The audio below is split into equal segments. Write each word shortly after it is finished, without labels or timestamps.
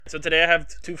So today I have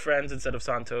two friends instead of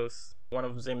Santos. One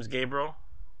of them's name is Gabriel.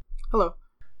 Hello.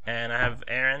 And I have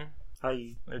Aaron.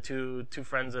 Hi. They're two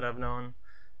friends that I've known,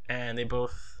 and they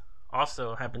both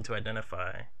also happen to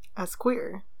identify As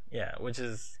queer. Yeah, which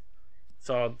is...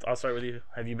 So I'll start with you.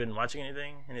 Have you been watching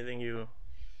anything? Anything you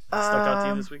stuck out to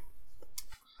you this week?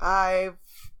 I've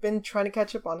been trying to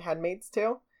catch up on Handmaid's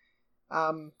Tale.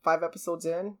 5 episodes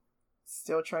in.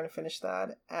 Still trying to finish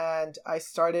that. And I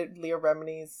started Leah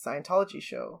Remini's Scientology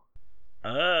show.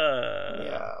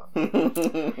 Yeah.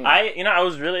 I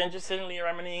was really interested in Leah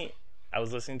Remini. I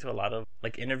was listening to a lot of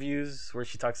interviews where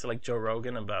she talks to Joe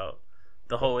Rogan about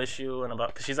the whole issue and about,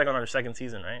 because she's on her second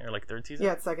season, right? Or third season?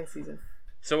 Yeah, it's second season.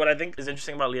 So what I think is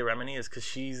interesting about Leah Remini is because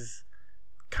she's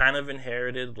kind of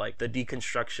inherited the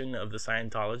deconstruction of the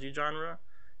Scientology genre,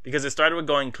 because it started with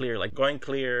Going Clear. Going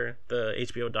Clear, the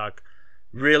HBO doc,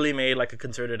 really made a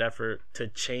concerted effort to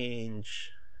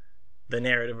change the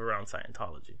narrative around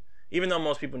Scientology, even though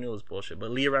most people knew it was bullshit.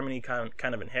 But Leah Remini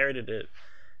kind of inherited it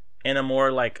in a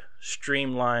more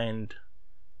streamlined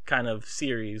kind of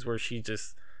series where she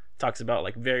just talks about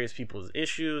various people's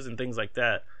issues and things like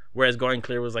that, whereas Going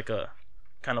Clear was a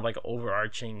kind of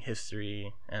overarching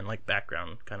history and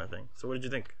background kind of thing. So what did you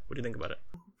think? What do you think about it?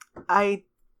 I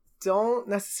don't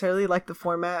necessarily like the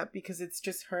format because it's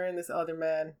just her and this other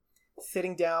man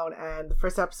sitting down, and the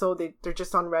first episode they're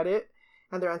just on Reddit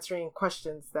and they're answering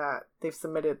questions that they've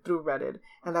submitted through Reddit,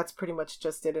 and that's pretty much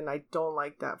just it, and I don't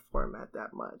like that format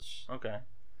that much. Okay.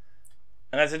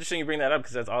 And that's interesting you bring that up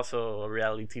because that's also a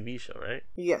reality TV show, right?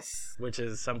 Yes. Which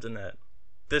is something that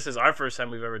this is our first time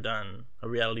we've ever done a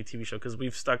reality TV show, because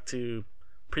we've stuck to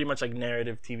pretty much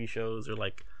narrative TV shows or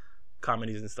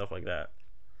comedies and stuff like that.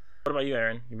 What about you,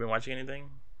 Aaron? You been watching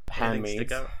anything? Handmaids.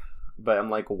 Stick out? But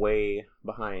I'm way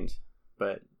behind.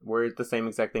 But we're the same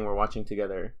exact thing we're watching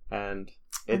together, and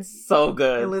it's so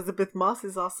good. Elizabeth Moss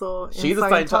is also in She's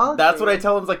Scientology. That's what I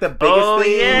tell him is the biggest thing. Oh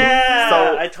yeah,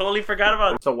 so I totally forgot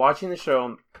about it. So watching the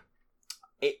show,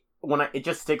 it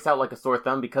just sticks out like a sore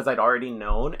thumb because I'd already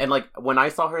known, and when I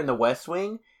saw her in The West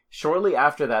Wing, shortly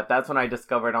after that, that's when I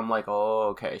discovered I'm oh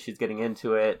okay, she's getting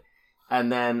into it,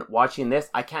 and then watching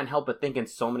this, I can't help but think in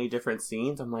so many different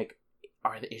scenes, I'm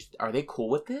are they cool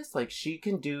with this? She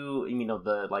can do,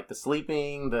 the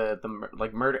sleeping, the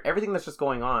murder, everything that's just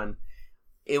going on.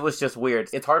 It was just weird.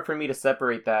 It's hard for me to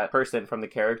separate that person from the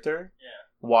character. Yeah.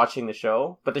 Watching the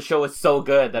show, but the show is so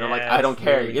good that I'm I don't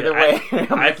care really either way.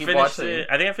 I finished it.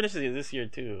 I think I finished it this year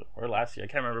too, or last year. I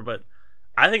can't remember, but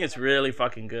I think it's really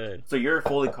fucking good. So you're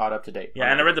fully caught up to date.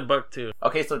 Yeah, and I read the book too.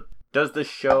 Okay, so does the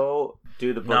show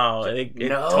do the book? No, it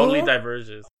totally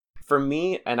diverges. For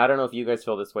me, and I don't know if you guys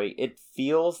feel this way, it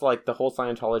feels like the whole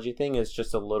Scientology thing is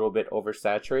just a little bit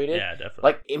oversaturated. Yeah,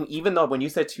 definitely. Even though when you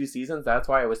said 2 seasons, that's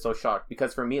why I was so shocked.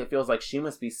 Because for me, it feels like she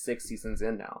must be 6 seasons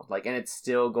in now. And it's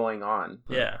still going on.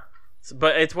 Yeah.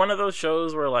 But it's one of those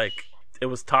shows where, it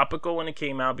was topical when it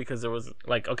came out because there was,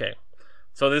 okay.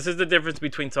 So this is the difference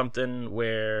between something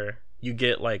where you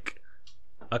get,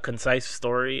 a concise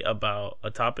story about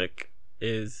a topic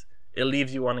is... it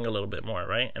leaves you wanting a little bit more,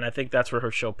 right? And I think that's where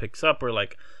her show picks up, where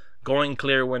Going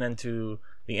Clear went into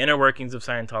the inner workings of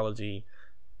Scientology,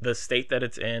 the state that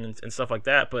it's in, and stuff like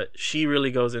that. But she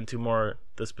really goes into more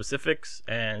the specifics,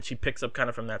 and she picks up kind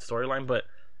of from that storyline. But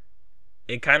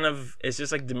it's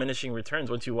just diminishing returns.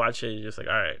 Once you watch it, you're just all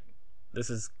right, this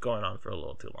is going on for a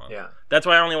little too long. Yeah. That's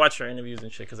why I only watch her interviews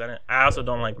and shit, because I also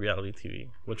don't like reality TV,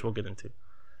 which we'll get into.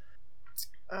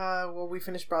 Well, we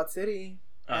finished Broad City.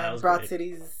 And Broad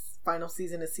City's final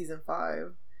season is season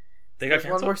 5. They got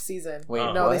canceled? One more season.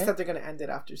 Wait, no, what? They said they're going to end it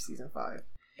after season 5.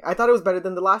 I thought it was better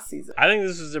than the last season. I think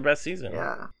this was their best season.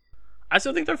 Yeah. I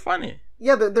still think they're funny.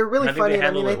 Yeah, they're really funny.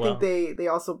 I think they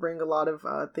also bring a lot of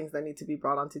things that need to be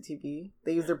brought onto TV.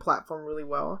 They use their platform really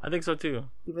well. I think so too.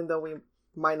 Even though we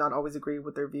might not always agree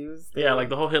with their views. Yeah,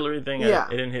 the whole Hillary thing, yeah.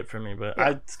 It didn't hit for me, but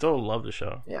I still love the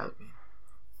show. Yeah.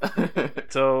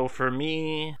 So for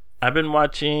me... I've been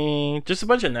watching just a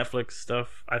bunch of Netflix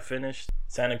stuff. I finished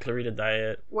Santa Clarita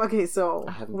Diet. Okay, so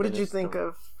what did you think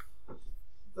of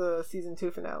the season 2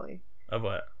 finale? Of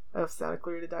what? Of Santa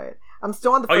Clarita Diet. I'm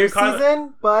still on the first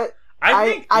season, but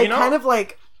I kind of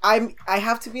I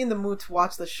have to be in the mood to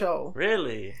watch the show.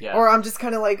 Really? Yeah. Or I'm just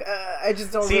kind of I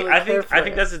just don't really care for I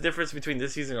think that's the difference between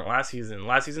this season and last season.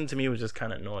 Last season to me was just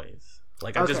kind of noise.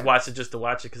 I just watched it just to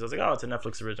watch it because I was oh, it's a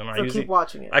Netflix original. So keep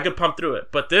watching it. I could pump through it.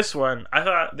 But this one, I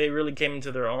thought they really came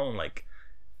into their own.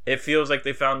 It feels like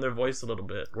they found their voice a little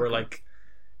bit. Where,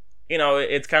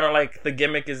 it's kind of the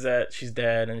gimmick is that she's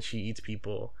dead and she eats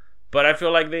people. But I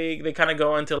feel like they kind of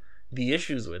go into the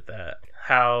issues with that.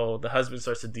 How the husband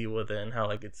starts to deal with it and how,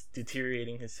 it's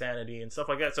deteriorating his sanity and stuff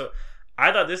like that. So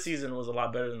I thought this season was a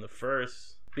lot better than the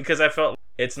first because I felt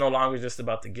it's no longer just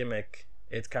about the gimmick.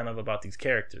 It's kind of about these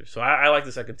characters. So I like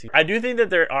the second season. I do think that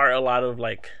there are a lot of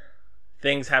like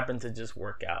things happen to just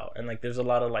work out, and like there's a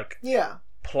lot of like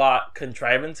plot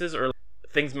contrivances or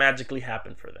things magically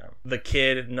happen for them. The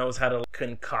kid knows how to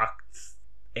concoct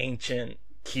ancient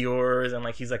cures, and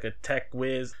like he's like a tech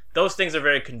whiz. Those things are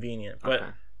very convenient, but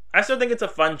I still think it's a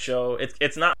fun show.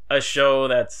 It's not a show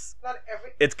that's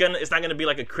it's not gonna be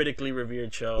like a critically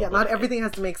revered show. Yeah, not everything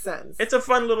has to make sense. It's a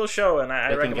fun little show, and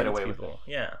I recommend it to people.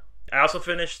 Yeah. I also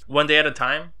finished One Day at a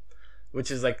Time,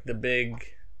 which is like the big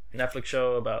Netflix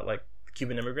show about like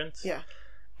Cuban immigrants. Yeah.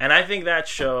 And I think that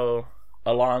show,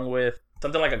 along with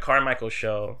something like a Carmichael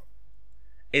show,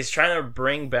 is trying to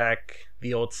bring back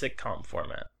the old sitcom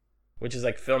format, which is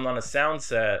like filmed on a sound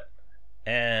set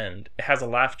and it has a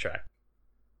laugh track.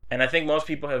 And I think most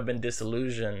people have been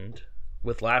disillusioned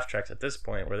with laugh tracks at this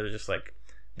point, where they're just like,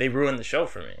 they ruined the show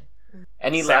for me.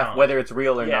 Any laugh, whether it's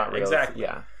real or not real. Exactly.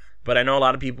 Yeah. But I know a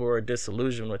lot of people are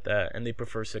disillusioned with that, and they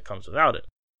prefer sitcoms without it.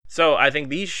 So I think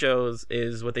these shows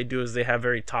is what they do is they have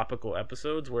very topical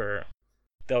episodes where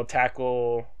they'll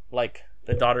tackle like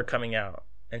the daughter coming out,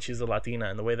 and she's a Latina,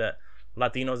 and the way that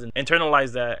Latinos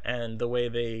internalize that, and the way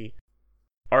they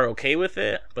are okay with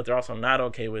it, but they're also not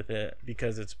okay with it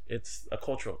because it's a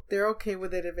cultural. They're okay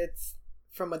with it if it's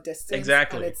from a distance,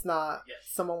 exactly, and it's not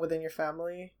someone within your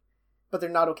family. But they're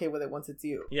not okay with it once it's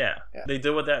you. Yeah. They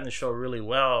deal with that in the show really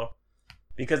well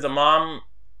because the mom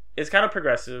is kind of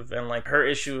progressive, and like her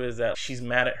issue is that she's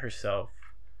mad at herself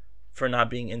for not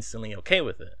being instantly okay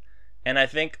with it. And I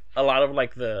think a lot of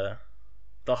like the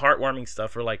heartwarming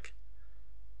stuff or like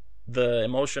the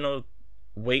emotional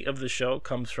weight of the show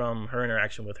comes from her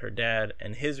interaction with her dad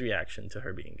and his reaction to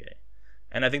her being gay.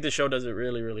 And I think the show does it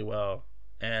really, really well.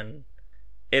 And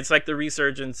it's like the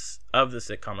resurgence of the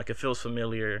sitcom. Like it feels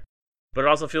familiar, but it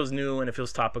also feels new, and it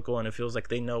feels topical, and it feels like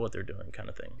they know what they're doing, kind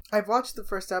of thing. I've watched the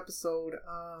first episode.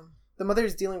 The mother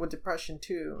is dealing with depression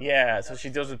too. Yeah, so she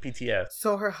deals with PTS.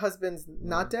 So her husband's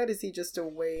not dead? Is he just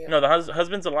away? No, the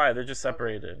husband's alive. They're just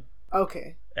separated.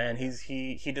 Okay. And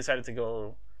he decided to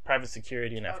go private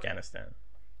security in Afghanistan.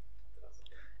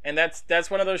 And that's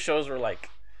one of those shows where like,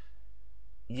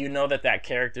 you know that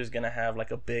character's gonna have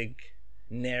like a big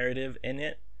narrative in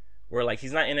it, where like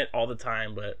he's not in it all the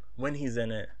time, but when he's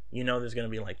in it, you know there's going to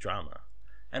be like drama.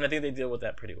 And I think they deal with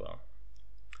that pretty well.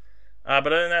 But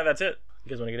other than that, that's it. You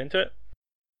guys want to get into it?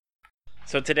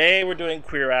 So today we're doing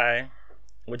Queer Eye,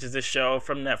 which is this show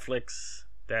from Netflix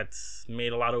that's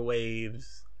made a lot of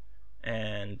waves,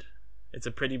 and it's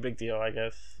a pretty big deal, I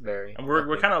guess. Very. And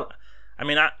we're kind of, I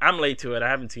mean, I'm late to it. I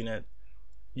haven't seen it.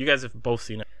 You guys have both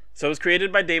seen it. So it was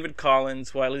created by David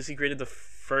Collins. Well, at least he created the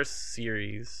first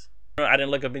series. I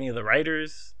didn't look up any of the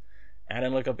writers. I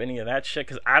didn't look up any of that shit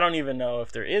because I don't even know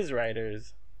if there is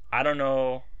writers. I don't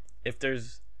know if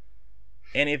there's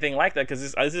anything like that because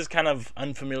this is kind of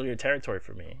unfamiliar territory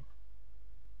for me.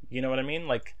 You know what I mean?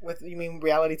 Like, you mean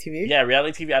reality TV? Yeah,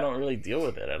 reality TV. I don't really deal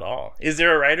with it at all. Is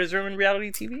there a writer's room in reality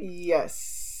TV?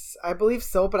 Yes, I believe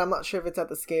so, but I'm not sure if it's at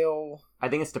the scale. I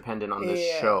think it's dependent on the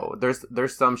show.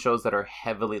 There's some shows that are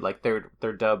heavily like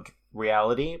they're dubbed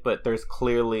reality, but there's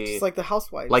clearly just like the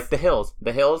Housewives, like The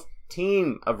Hills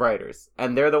team of writers,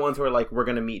 and they're the ones who are like, we're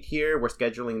gonna meet here, we're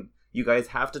scheduling, you guys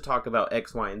have to talk about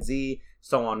X, Y, and Z,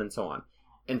 so on and so on.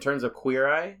 In terms of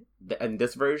Queer Eye and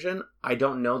this version, I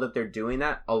don't know that they're doing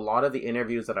that. A lot of the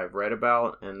interviews that I've read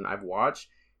about and I've watched,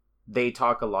 they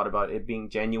talk a lot about it being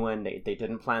genuine. They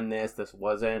didn't plan this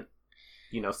wasn't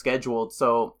scheduled,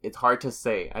 so it's hard to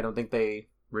say. I don't think they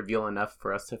reveal enough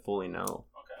for us to fully know.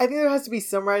 I think there has to be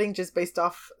some writing just based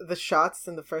off the shots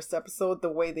in the first episode,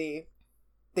 the way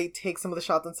they take some of the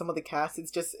shots and some of the cast.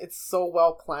 It's so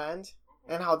well planned,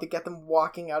 and how they get them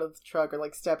walking out of the truck or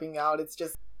like stepping out. It's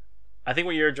just, I think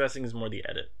what you're addressing is more the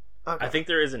edit. Okay. I think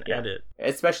there is an edit.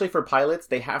 Especially for pilots,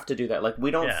 they have to do that. Like, we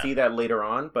don't see that later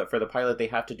on, but for the pilot, they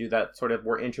have to do that sort of,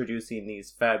 we're introducing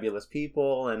these fabulous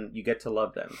people and you get to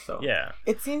love them. So yeah.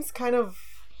 It seems kind of,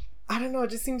 I don't know,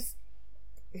 it just seems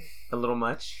a little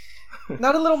much.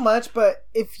 Not a little much, but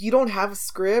if you don't have a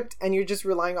script and you're just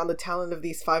relying on the talent of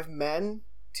these 5 men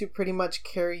to pretty much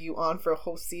carry you on for a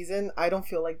whole season, I don't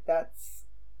feel like that's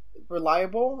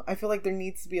reliable. I feel like there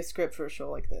needs to be a script for a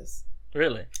show like this.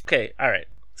 Really? Okay, alright.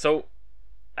 So,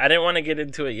 I didn't want to get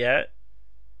into it yet,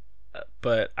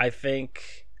 but I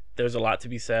think there's a lot to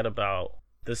be said about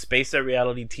the space that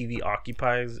reality TV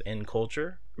occupies in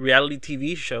culture. Reality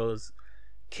TV shows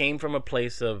came from a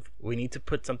place of, we need to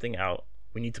put something out,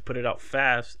 we need to put it out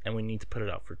fast, and we need to put it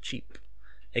out for cheap.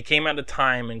 It came at a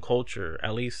time in culture,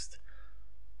 at least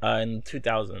in the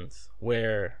 2000s,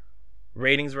 where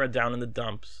ratings were down in the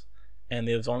dumps, and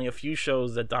there was only a few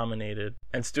shows that dominated,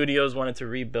 and studios wanted to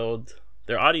rebuild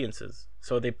their audiences.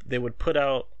 So they would put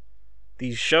out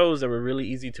these shows that were really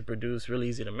easy to produce, really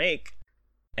easy to make,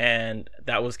 and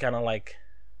that was kind of like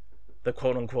the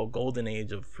quote-unquote golden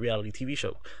age of reality TV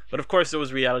show. But of course, there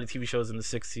was reality TV shows in the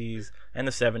 60s and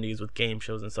the 70s with game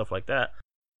shows and stuff like that.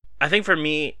 I think for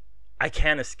me, I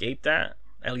can't escape that,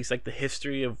 at least like the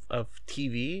history of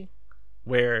TV,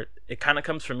 where it kind of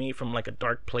comes for me from like a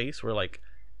dark place where like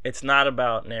it's not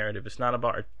about narrative, it's not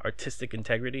about artistic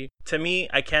integrity. To me,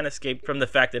 I can't escape from the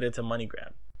fact that it's a money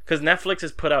grab. Because Netflix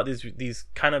has put out these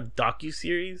kind of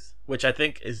docu-series, which I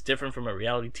think is different from a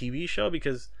reality TV show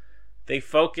because they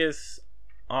focus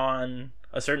on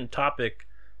a certain topic,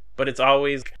 but it's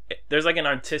always, there's like an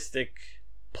artistic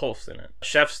pulse in it.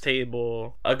 Chef's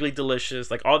Table, Ugly Delicious,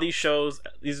 like all these shows,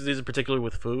 these are particularly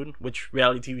with food, which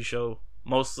reality TV show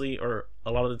mostly or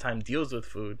a lot of the time deals with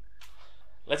food.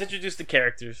 Let's introduce the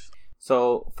characters.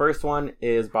 So first one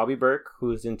is Bobby Burke,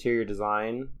 who's interior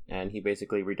design, and he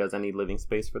basically redoes any living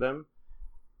space for them.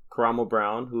 Karamo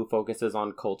Brown, who focuses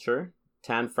on culture.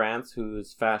 Tan France,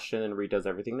 who's fashion and redoes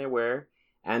everything they wear.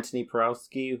 Anthony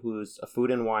Porowski, who's a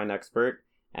food and wine expert.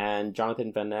 And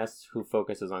Jonathan Van Ness, who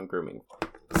focuses on grooming.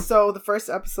 So the first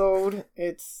episode,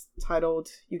 it's titled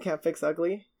You Can't Fix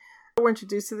Ugly. We're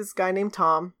introduced to this guy named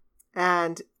Tom,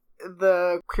 and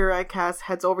the Queer Eye cast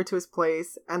heads over to his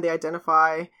place, and they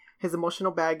identify his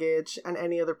emotional baggage and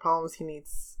any other problems he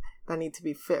needs that need to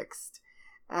be fixed.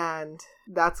 And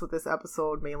that's what this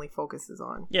episode mainly focuses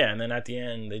on. Yeah, and then at the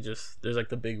end, there's like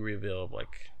the big reveal of like...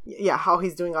 Yeah, how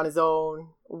he's doing on his own,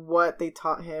 what they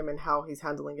taught him, and how he's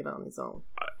handling it on his own.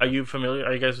 Are you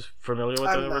guys familiar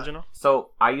with the original?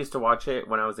 So, I used to watch it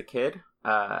when I was a kid.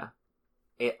 I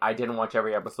didn't watch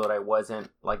every episode. I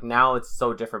wasn't... Like, now it's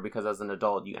so different because as an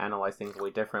adult, you analyze things way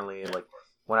differently. Like,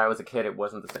 when I was a kid, it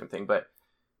wasn't the same thing. But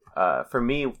for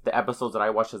me, the episodes that I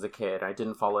watched as a kid, I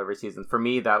didn't follow every season. For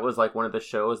me, that was like one of the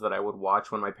shows that I would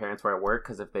watch when my parents were at work,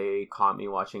 because if they caught me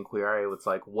watching Queer Eye, it was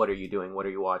like, what are you doing? What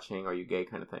are you watching? Are you gay?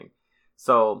 Kind of thing.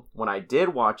 So when I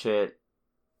did watch it,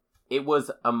 it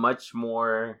was a much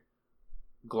more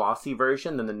glossy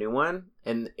version than the new one.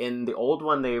 And in the old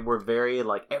one, they were very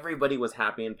like, everybody was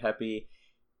happy and peppy.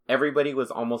 Everybody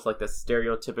was almost like the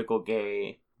stereotypical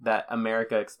gay that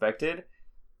America expected.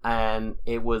 And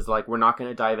it was like, we're not going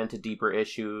to dive into deeper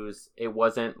issues. It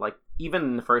wasn't like, even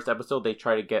in the first episode, they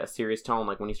try to get a serious tone,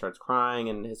 like when he starts crying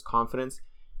and his confidence,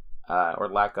 or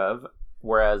lack of.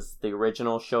 Whereas the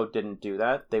original show didn't do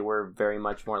that. They were very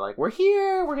much more like, we're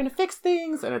here, we're going to fix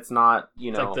things. And it's not,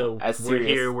 It's like as serious.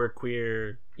 We're here, we're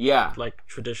queer. Yeah. Like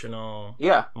traditional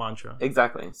mantra.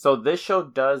 Exactly. So this show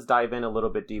does dive in a little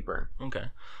bit deeper. Okay.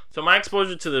 So my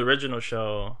exposure to the original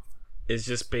show is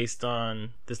just based on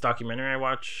this documentary I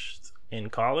watched in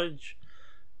college.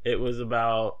 It was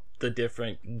about the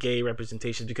different gay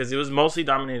representations because it was mostly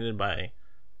dominated by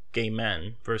gay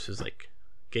men versus like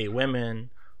gay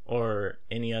women or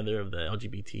any other of the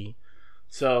LGBT.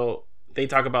 So they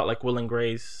talk about like Will and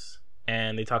Grace,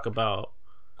 and they talk about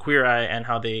Queer Eye and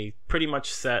how they pretty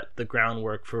much set the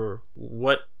groundwork for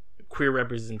what queer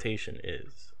representation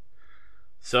is.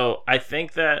 So I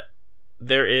think that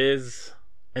there is,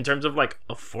 in terms of like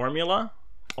a formula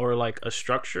or like a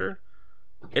structure,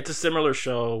 it's a similar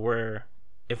show where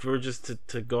if we were just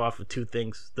to go off of two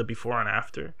things, the before and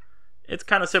after, it's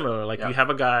kind of similar. Like you have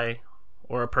a guy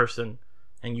or a person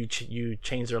and you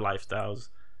change their lifestyles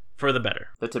for the better.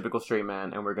 The typical straight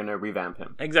man, and we're going to revamp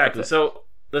him. Exactly. So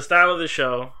the style of the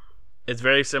show is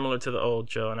very similar to the old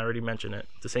show, and I already mentioned it.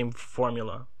 The same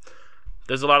formula.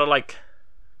 There's a lot of like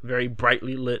very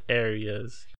brightly lit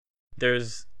areas.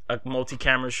 There's a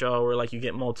multi-camera show where like you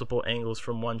get multiple angles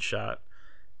from one shot,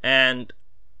 and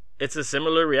it's a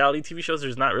similar reality TV shows.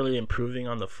 There's not really improving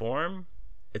on the form.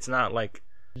 It's not like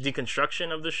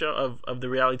deconstruction of the show of the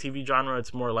reality TV genre.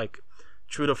 It's more like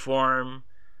true to form.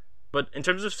 But in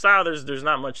terms of style, there's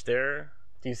not much there.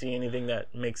 Do you see anything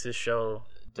that makes this show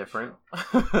different?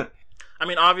 I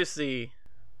mean, obviously,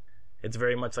 it's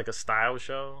very much like a style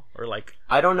show or like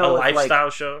I don't know a lifestyle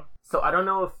show. So I don't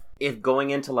know if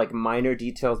going into like minor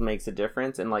details makes a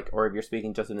difference, and like, or if you're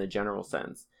speaking just in a general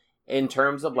sense. In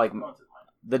terms of like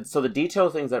the detail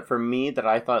things that for me that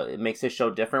I thought it makes this show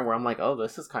different, where I'm like, oh,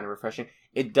 this is kind of refreshing.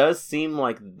 It does seem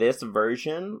like this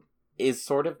version is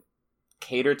sort of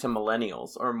catered to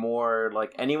millennials, or more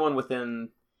like anyone within,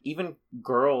 even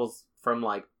girls from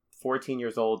like 14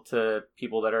 years old to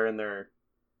people that are in their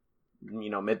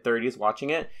mid 30s watching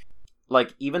it.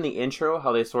 Like even the intro,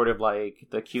 how they sort of like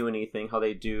the Q&A thing, how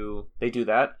they do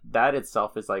that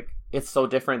itself is like, it's so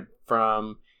different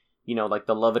from you know, like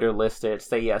the Love It or List It,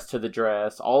 Say Yes to the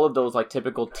Dress, all of those like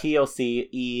typical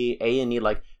TLC, A&E,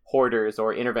 like Hoarders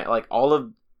or Intervent, like all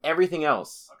of everything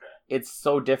else. Okay. It's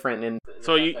so different. And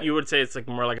so you would say it's like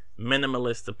more like a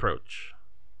minimalist approach,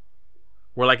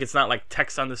 where like it's not like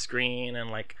text on the screen and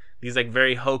like these like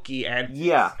very hokey and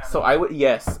So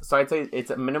I'd say it's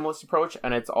a minimalist approach,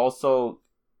 and it's also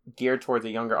geared towards a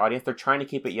younger audience. They're trying to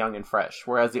keep it young and fresh,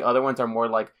 whereas the other ones are more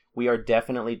like, we are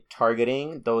definitely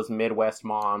targeting those Midwest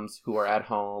moms who are at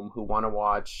home, who want to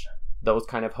watch those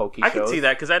kind of hokey shows. I can see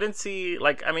that, because I didn't see,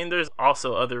 like, I mean, there's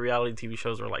also other reality TV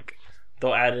shows where, like,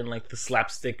 they'll add in, like, the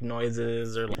slapstick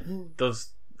noises or, like,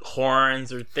 those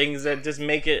horns or things that just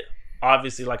make it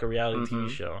obviously like a reality TV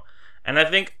show. And I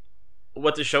think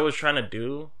what the show was trying to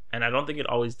do, and I don't think it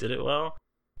always did it well,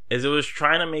 is it was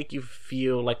trying to make you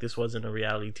feel like this wasn't a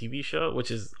reality TV show,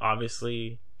 which is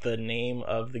obviously the name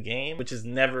of the game, which is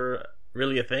never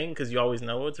really a thing because you always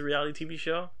know it's a reality TV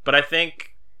show. But I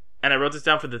think, and I wrote this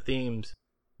down for the themes,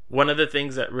 one of the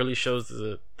things that really shows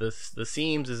the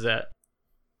themes is that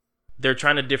they're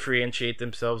trying to differentiate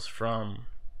themselves from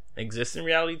existing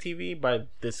reality TV by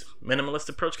this minimalist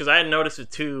approach. Because I had noticed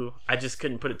it too, I just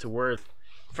couldn't put it to words.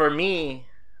 For me,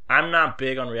 I'm not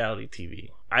big on reality TV.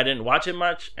 I didn't watch it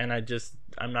much, and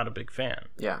I'm not a big fan.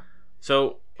 Yeah.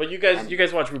 So, but you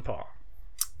guys watch RuPaul.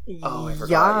 Oh, I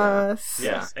forgot.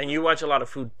 Yes. And you watch a lot of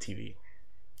food TV.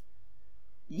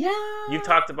 Yeah. You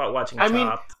talked about watching Chopped. I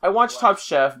mean, I watch Top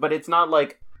Chef, but it's not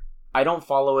like, I don't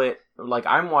follow it. Like,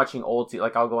 I'm watching old,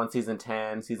 like, I'll go on season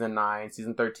 10, season 9,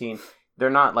 season 13. They're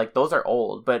not, like, those are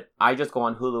old, but I just go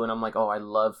on Hulu and I'm like, oh, I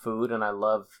love food and I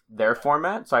love their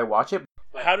format, so I watch it.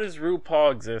 How does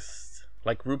RuPaul exist?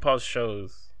 Like, RuPaul's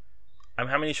shows.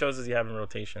 How many shows does he have in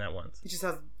rotation at once? He just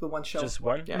has the one show. Just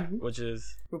one? Yeah. Which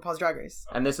is? RuPaul's Drag Race.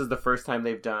 And this is the first time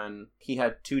they've done, he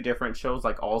had 2 different shows,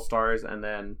 like All Stars and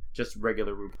then just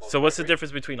regular RuPaul. So what's the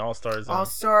difference between All Stars and... All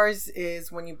Stars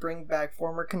is when you bring back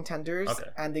former contenders,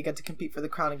 and they get to compete for the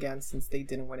crown again since they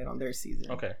didn't win it on their season.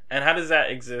 Okay. And how does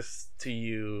that exist to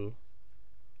you?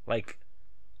 Like,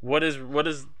 what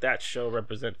does that show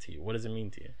represent to you? What does it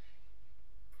mean to you?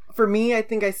 For me, I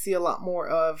think I see a lot more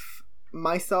of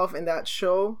myself in that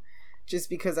show, just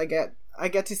because I get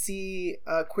to see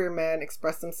queer men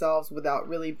express themselves without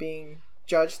really being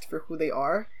judged for who they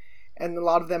are, and a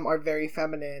lot of them are very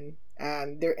feminine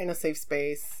and they're in a safe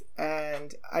space,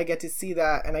 and I get to see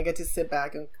that, and I get to sit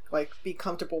back and like be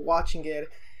comfortable watching it.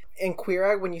 In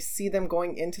Queer Eye, when you see them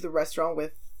going into the restaurant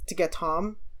to get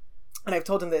Tom, and I've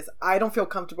told him this, I don't feel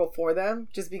comfortable for them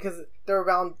just because they're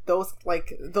around those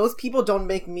people don't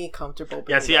make me comfortable.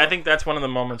 Yeah, see, I think that's one of the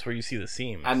moments where you see the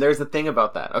seams. And there's a thing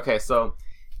about that. Okay, so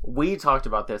we talked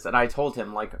about this, and I told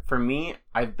him, like, for me,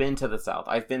 I've been to the South.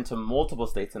 I've been to multiple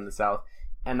states in the South,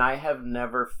 and I have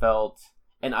never felt,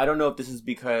 and I don't know if this is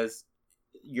because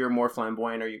you're more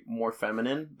flamboyant or you're more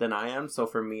feminine than I am, so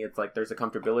for me it's like there's a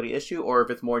comfortability issue, or if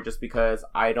it's more just because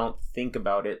I don't think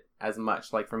about it as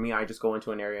much. Like for me, I just go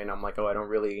into an area and I'm like, oh, I don't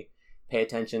really pay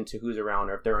attention to who's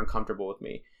around or if they're uncomfortable with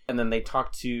me. And then they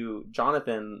talked to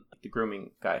Jonathan, the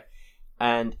grooming guy,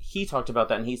 and he talked about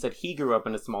that, and he said he grew up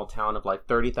in a small town of like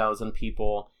 30,000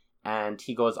 people, and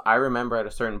he goes, I remember at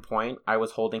a certain point I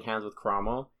was holding hands with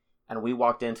Karamo, and we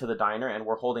walked into the diner and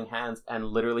we're holding hands, and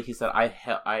literally he said,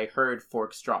 I heard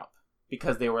forks drop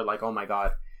because they were like, oh my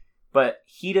God. But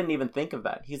he didn't even think of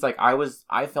that. He's like,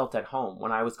 I felt at home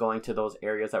when I was going to those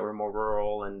areas that were more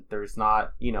rural, and there's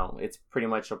not, it's pretty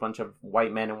much a bunch of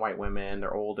white men and white women.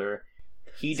 They're older.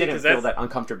 He didn't feel that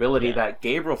uncomfortability that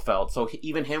Gabriel felt. So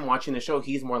even him watching the show,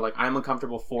 he's more like, I'm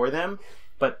uncomfortable for them.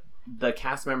 But the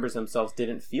cast members themselves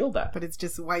didn't feel that. But it's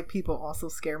just white people also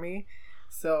scare me.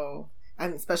 So...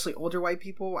 and especially older white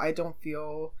people, I don't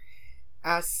feel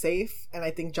as safe, and I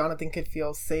think Jonathan could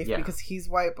feel safe because he's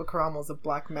white, but Karamo's a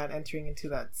black man entering into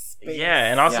that space.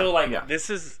 Yeah, and also this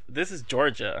is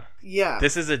Georgia. Yeah,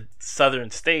 this is a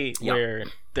southern state where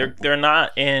they're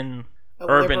not in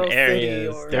urban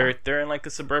areas. They're in like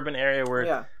a suburban area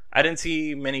where I didn't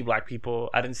see many black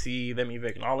people. I didn't see them even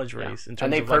acknowledge race in terms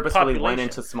and they of purposefully like, went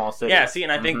into small cities. Yeah, see,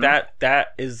 and I think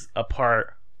that is a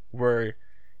part where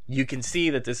you can see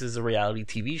that this is a reality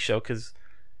TV show because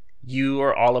you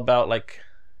are all about like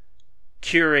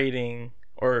curating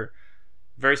or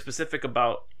very specific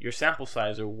about your sample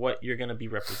size or what you're going to be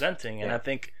representing. And I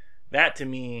think that to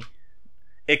me,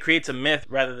 it creates a myth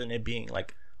rather than it being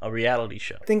like a reality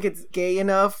show. I think it's gay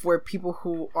enough where people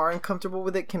who aren't comfortable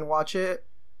with it can watch it,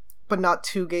 but not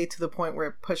too gay to the point where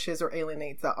it pushes or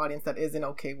alienates that audience that isn't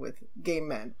okay with gay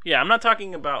men. Yeah, I'm not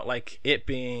talking about like it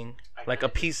being like a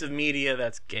piece of media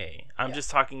that's gay. I'm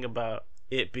just talking about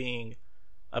it being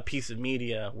a piece of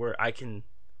media where I can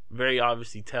very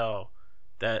obviously tell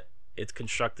that it's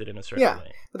constructed in a certain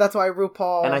way. But that's why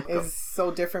RuPaul And is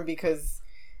so different, because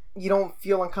you don't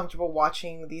feel uncomfortable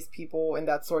watching these people in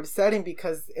that sort of setting,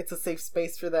 because it's a safe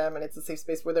space for them, and it's a safe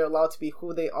space where they're allowed to be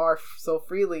who they are so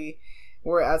freely.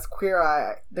 Whereas Queer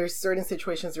Eye, there's certain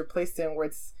situations they're placed in where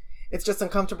it's just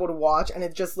uncomfortable to watch, and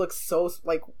it just looks so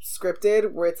like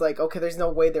scripted, where it's like, okay, there's no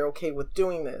way they're okay with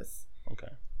doing this.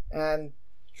 Okay. And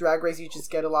Drag Race, you just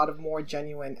get a lot of more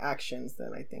genuine actions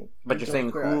than I think. But you're saying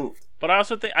who? But I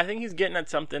think he's getting at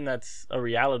something that's a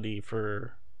reality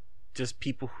for just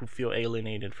people who feel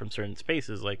alienated from certain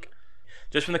spaces. Like,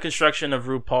 just from the construction of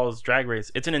RuPaul's Drag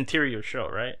Race, it's an interior show,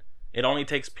 right? It only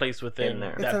takes place within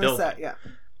there. that it's building. Set, yeah.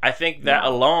 I think that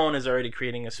alone is already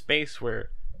creating a space where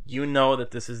you know that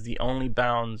this is the only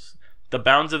bounds. The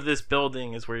bounds of this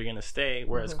building is where you're going to stay.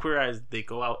 Whereas Queer Eyes, they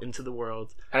go out into the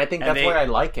world. And I think that's why I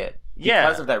like it. Yeah.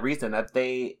 Because of that reason, that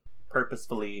they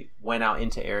purposefully went out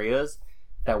into areas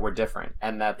that were different.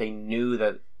 And that they knew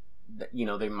that, you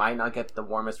know, they might not get the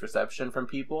warmest reception from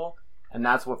people. And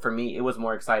that's what, for me, it was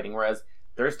more exciting. Whereas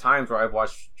there's times where I've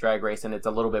watched Drag Race and it's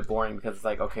a little bit boring, because it's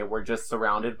like, okay, we're just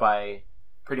surrounded by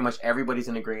pretty much everybody's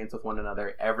in agreement with one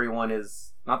another. Everyone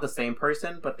is not the same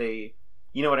person, but they,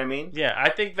 you know what I mean? Yeah, I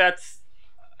think that's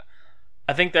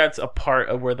a part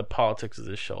of where the politics of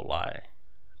this show lie.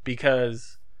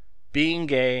 Because being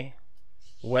gay,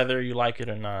 whether you like it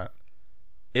or not,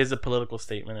 is a political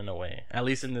statement in a way, at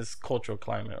least in this cultural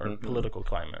climate or political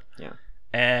climate. Yeah.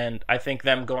 And I think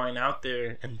them going out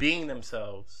there and being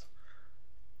themselves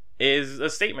is a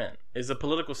statement, is a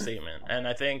political statement. And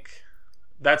I think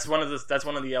that's one of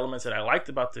the elements that I liked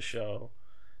about the show,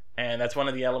 and that's one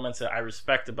of the elements that I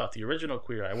respect about the original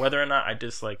Queer Eye, whether or not I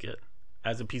dislike it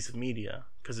as a piece of media,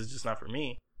 because it's just not for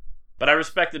me. But I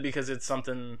respect it because it's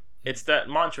something, it's that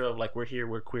mantra of like, we're here,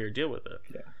 we're queer, deal with it.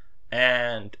 Yeah.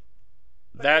 And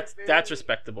that's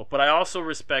respectable. But I also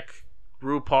respect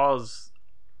RuPaul's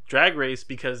Drag Race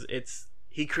because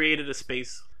he created a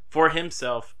space for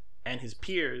himself and his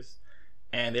peers,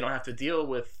 and they don't have to deal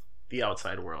with the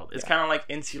outside world. It's kind of like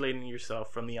insulating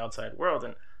yourself from the outside world,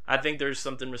 and I think there's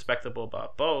something respectable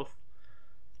about both.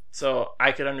 So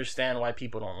I could understand why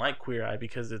people don't like Queer Eye,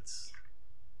 because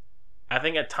I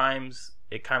think at times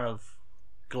it kind of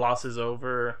glosses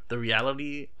over the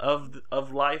reality of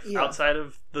life outside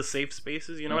of the safe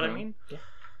spaces. You know what I mean? Yeah.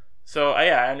 So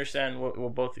I understand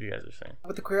what both of you guys are saying.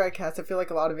 With the Queer Eye cast, I feel like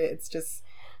a lot of it's just,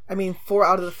 4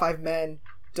 out of the 5 men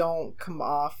don't come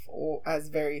off as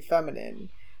very feminine.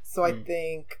 So I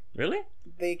think really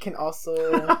they can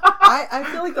also. I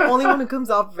feel like the only one who comes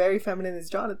off very feminine is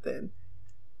Jonathan.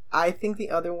 I think the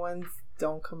other ones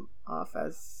don't come off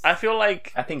as. I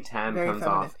think Tam comes feminine.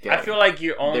 Off. Yeah. I feel like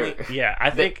you're only. I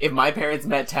think if my parents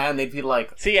met Tam, they'd be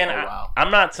like, "See," and wow.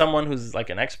 I'm not someone who's like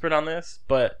an expert on this,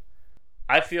 but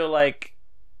I feel like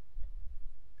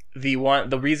the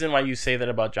reason why you say that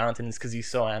about Jonathan is because he's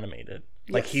so animated.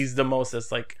 Yes. Like he's the most. That's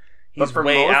like. He's but for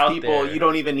way most out people, there. You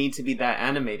don't even need to be that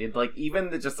animated. Like, even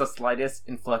just the slightest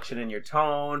inflection in your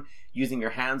tone, using your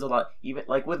hands a lot, even,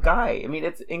 like, with Guy, I mean,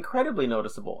 it's incredibly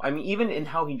noticeable. I mean, even in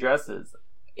how he dresses.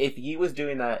 If he was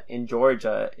doing that in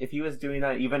Georgia, if he was doing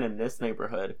that even in this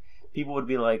neighborhood, people would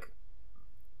be like,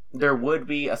 there would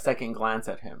be a second glance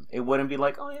at him. It wouldn't be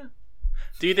like, oh, yeah.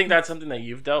 Do you think that's something that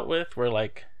you've dealt with, where,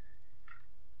 like,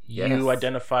 you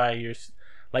identify your...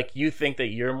 Like, you think that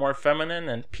you're more feminine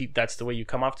and that's the way you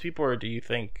come off to people, or do you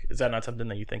think, is that not something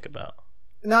that you think about?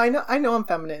 No, I know I'm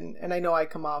feminine, and I know I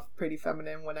come off pretty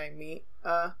feminine when I meet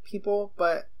people,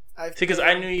 but because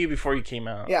I knew you before you came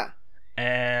out. Yeah.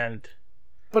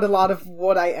 But a lot of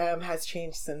what I am has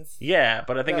changed since. Yeah,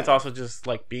 but I think it's also just,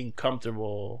 like, being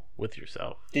comfortable with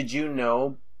yourself. Did you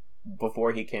know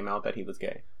before he came out that he was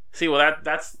gay? See, well,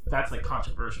 that's like,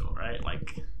 controversial, right?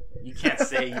 Like, you can't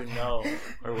say you know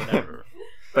or whatever.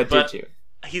 But did you?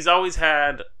 He's always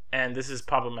had, and this is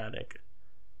problematic,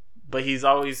 but he's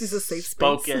always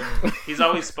spoken. He's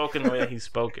always spoken the way that he's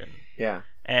spoken. Yeah.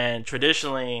 And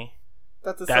traditionally,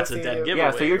 that's a dead giveaway.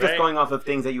 Yeah, so you're just going off of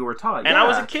things that you were taught. And I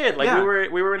was a kid. Like,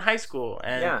 we were in high school.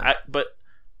 And but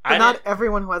not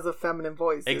everyone who has a feminine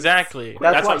voice. Exactly.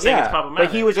 That's what I'm saying. It's problematic.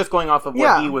 But he was just going off of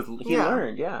what he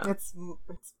learned. Yeah. It's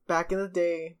back in the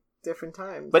day. Different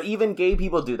times. But even gay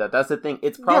people do that. That's the thing.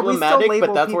 It's problematic,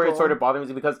 but that's where it sort of bothers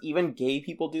me, because even gay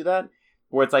people do that,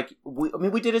 where it's like,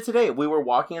 we did it today. We were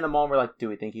walking in the mall and we're like, do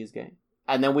we think he's gay?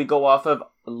 And then we go off of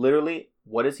literally,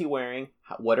 what is he wearing?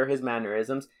 What are his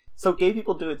mannerisms? So gay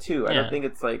people do it too. I don't think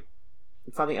it's like,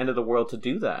 it's not the end of the world to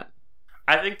do that.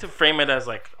 I think to frame it as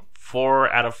like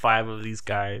 4 out of 5 of these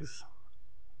guys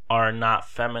are not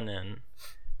feminine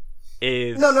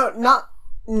is... No,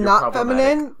 not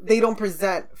feminine. They don't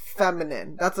present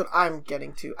feminine. That's what I'm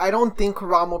getting to. I don't think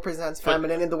Karamo presents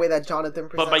feminine in the way that Jonathan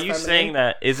presents. But by you feminine. saying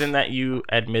that, isn't that you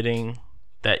admitting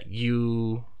that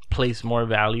you place more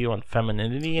value on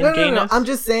femininity and gayness? No. I'm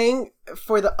just saying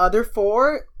for the other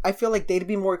four, I feel like they'd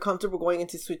be more comfortable going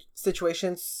into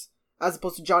situations as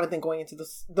opposed to Jonathan going into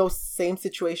those same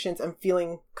situations and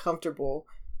feeling comfortable.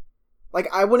 Like,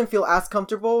 I wouldn't feel as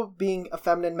comfortable being a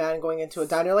feminine man going into a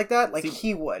diner like that, like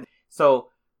he would. So,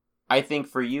 I think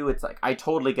for you, it's like, I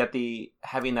totally get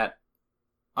having that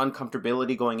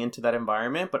uncomfortability going into that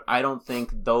environment, but I don't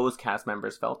think those cast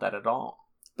members felt that at all.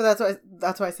 But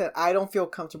that's why I said I don't feel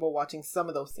comfortable watching some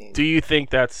of those scenes. Do you think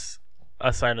that's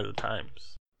a sign of the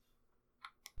times?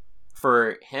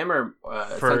 For him or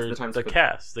for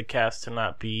the cast to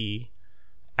not be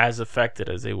as affected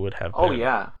as they would have been? Oh,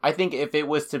 yeah. I think if it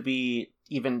was to be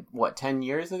even, 10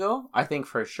 years ago? I think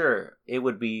for sure it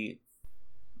would be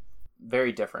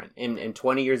very different. In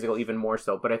 20 years ago, even more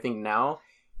so. But I think now,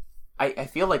 I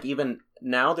feel like even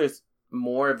now there's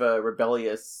more of a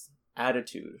rebellious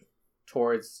attitude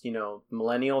towards,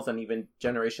 millennials and even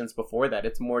generations before that.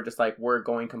 It's more just like we're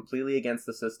going completely against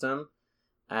the system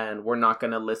and we're not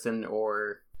going to listen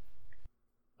or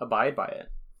abide by it.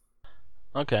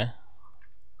 Okay.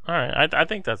 All right. I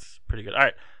think that's pretty good. All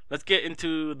right. Let's get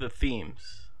into the themes.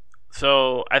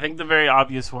 So I think the very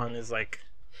obvious one is like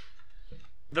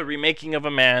the remaking of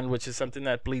a man, which is something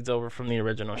that bleeds over from the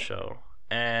original show.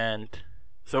 And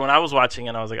so when I was watching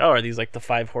it, I was like, oh, are these like the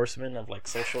 5 horsemen of like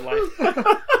social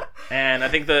life? And I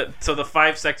think the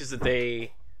 5 sectors that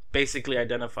they basically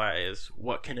identify as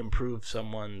what can improve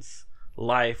someone's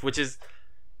life, which is,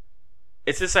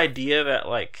 it's this idea that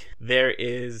like there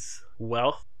is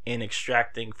wealth in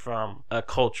extracting from a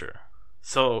culture.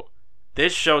 So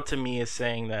this show to me is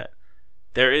saying that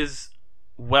there is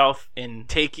wealth in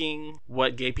taking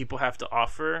what gay people have to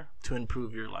offer to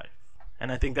improve your life.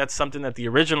 And I think that's something that the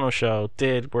original show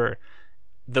did, where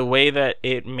the way that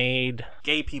it made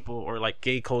gay people or like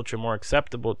gay culture more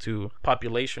acceptable to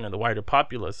population and the wider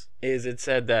populace is it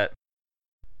said that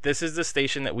this is the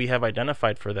station that we have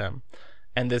identified for them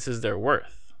and this is their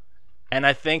worth. And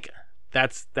I think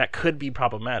that could be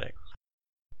problematic.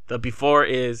 The before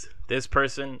is this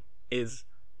person is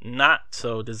not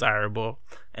so desirable,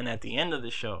 and at the end of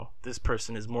the show this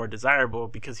person is more desirable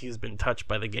because he's been touched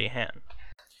by the gay hand.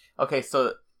 Okay,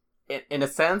 so in a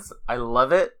sense I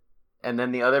love it, and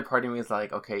then the other part of me is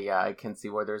like, okay, yeah, I can see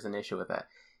where there's an issue with that.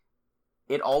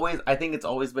 I think it's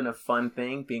always been a fun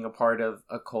thing being a part of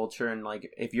a culture, and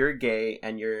like if you're gay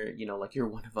and you're, like you're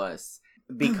one of us,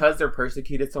 because they're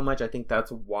persecuted so much. I think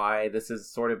that's why this has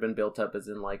sort of been built up, as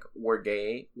in like, we're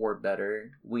gay, we're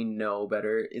better, we know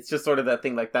better. It's just sort of that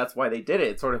thing, like that's why they did it.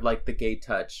 It's sort of like the gay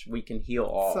touch, we can heal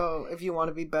all. So if you want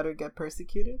to be better, get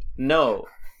persecuted? No.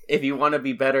 If you want to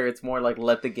be better, it's more like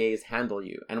let the gays handle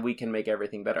you and we can make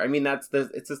everything better. I mean, it's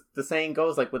just, the saying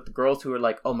goes like with the girls who are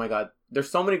like, oh my god,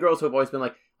 there's so many girls who have always been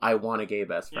like, I want a gay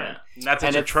best friend. Yeah, that's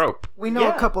such a trope. We know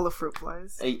a couple of fruit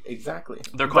flies. Exactly.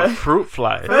 They're called fruit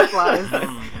flies. Fruit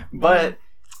flies. But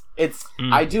it's,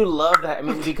 I do love that. I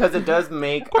mean, because it does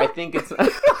make, I think it's...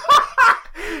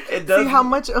 It does. See, how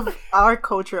much of our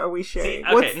culture are we sharing?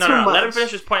 See, okay, no. Let him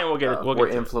finish his point and we'll get it. We're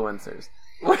influencers.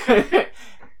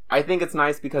 I think it's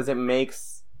nice because it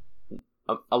makes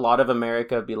a lot of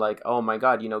America be like, oh my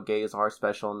god, gays are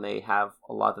special and they have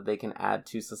a lot that they can add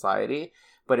to society.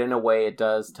 But in a way, it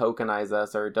does tokenize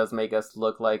us, or it does make us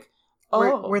look like,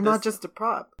 oh, we're not just a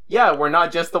prop. Yeah, we're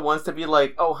not just the ones to be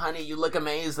like, oh honey, you look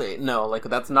amazing. No, like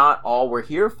that's not all we're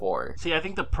here for. See, I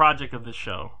think the project of this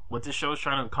show, what this show is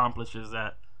trying to accomplish is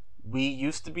that we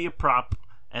used to be a prop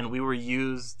and we were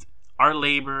used, our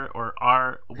labor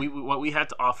or what we had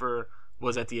to offer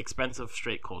was at the expense of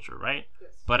straight culture, right?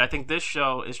 Yes. But I think this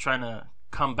show is trying to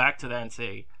come back to that and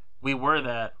say, we were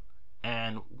that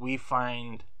and we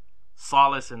find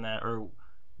solace in that, or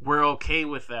we're okay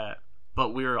with that,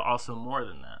 but we're also more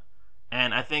than that.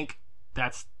 And I think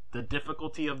that's the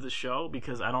difficulty of the show,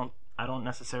 because I don't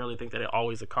necessarily think that it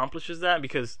always accomplishes that,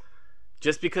 because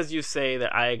just because you say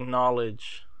that I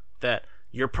acknowledge that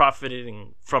you're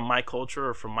profiting from my culture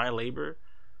or from my labor,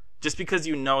 just because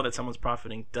you know that someone's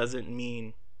profiting doesn't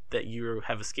mean that you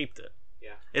have escaped it.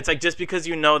 Yeah. It's like, just because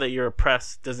you know that you're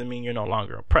oppressed doesn't mean you're no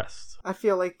longer oppressed. I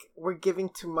feel like we're giving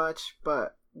too much,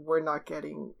 but we're not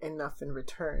getting enough in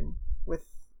return.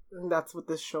 And that's what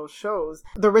this show shows.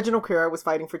 The original Queer Eye was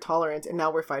fighting for tolerance, and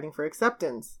now we're fighting for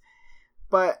acceptance.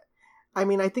 But, I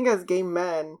mean, I think as gay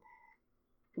men,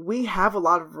 we have a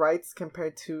lot of rights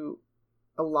compared to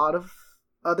a lot of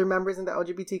other members in the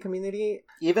LGBT community.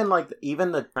 Even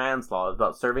the trans law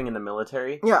about serving in the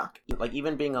military. Yeah. Like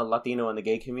even being a Latino in the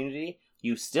gay community,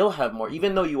 you still have more,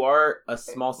 even though you are a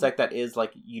small sect that is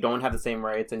like, you don't have the same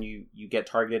rights and you get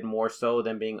targeted more so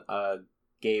than being a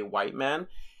gay white man.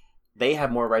 They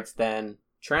have more rights than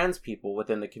trans people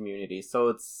within the community. So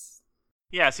it's...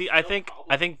 Yeah, see, I think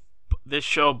this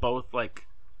show both, like,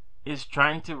 is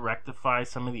trying to rectify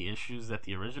some of the issues that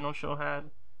the original show had,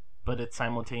 but it's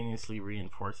simultaneously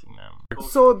reinforcing them.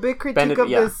 So a big critique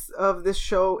of this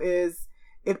show is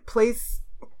it plays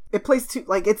too,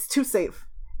 like, it's too safe.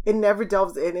 It never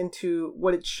delves into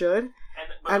what it should,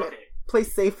 and it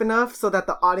plays safe enough so that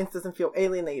the audience doesn't feel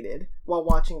alienated while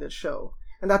watching the show.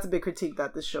 And that's a big critique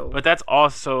that this show... But that's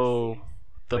also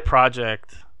the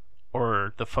project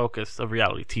or the focus of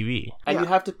reality TV. And you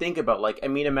have to think about, like, I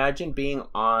mean, imagine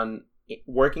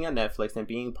working at Netflix and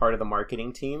being part of the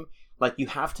marketing team. Like, you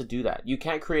have to do that. You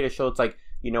can't create a show that's like,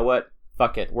 you know what?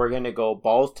 Fuck it. We're going to go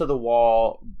balls to the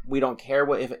wall. We don't care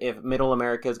if middle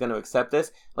America is going to accept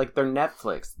this. Like, they're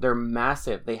Netflix. They're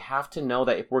massive. They have to know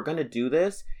that if we're going to do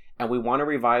this and we want to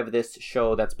revive this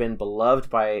show that's been beloved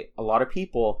by a lot of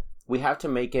people, we have to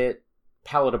make it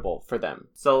palatable for them.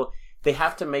 So they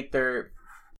have to make their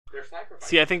sacrifice.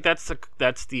 See, I think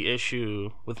that's the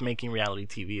issue with making reality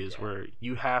TV is where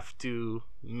you have to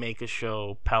make a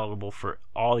show palatable for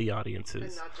all the audiences.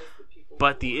 And not just the people.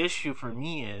 But the issue for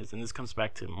me is, and this comes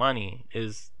back to money,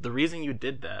 is the reason you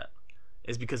did that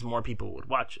is because more people would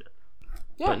watch it.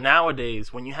 Yeah. But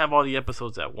nowadays, when you have all the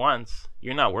episodes at once,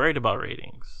 you're not worried about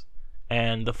ratings.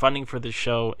 And the funding for this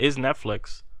show is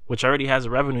Netflix, which already has a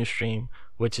revenue stream,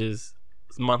 which is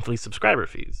monthly subscriber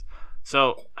fees.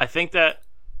 So I think that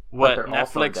what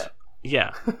Netflix...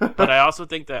 Yeah. But I also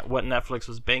think that what Netflix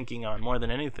was banking on more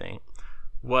than anything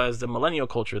was the millennial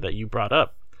culture that you brought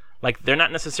up. Like, they're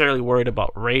not necessarily worried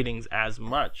about ratings as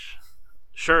much.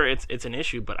 Sure, it's an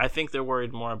issue, but I think they're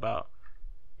worried more about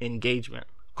engagement,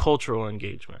 cultural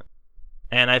engagement.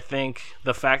 And I think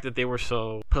the fact that they were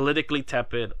so politically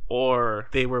tepid, or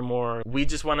they were more, we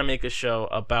just want to make a show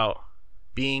about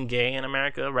being gay in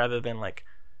America rather than, like,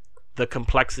 the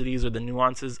complexities or the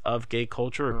nuances of gay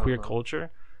culture or queer culture.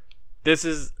 This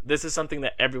is something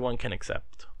that everyone can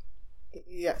accept.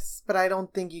 Yes, but I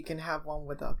don't think you can have one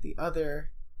without the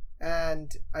other.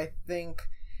 And I think,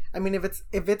 I mean, if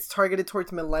it's targeted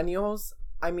towards millennials,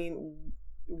 I mean,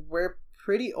 we're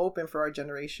pretty open for our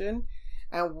generation,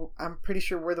 and I'm pretty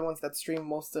sure we're the ones that stream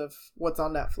most of what's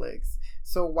on Netflix.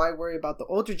 So why worry about the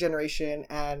older generation?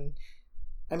 And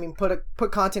I mean, put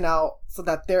content out so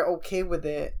that they're okay with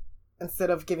it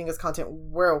instead of giving us content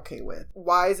we're okay with.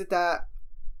 Why is it that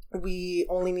we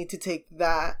only need to take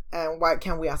that, and why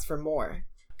can't we ask for more?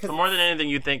 So more than anything,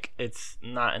 you think it's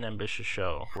not an ambitious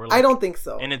show? Like, I don't think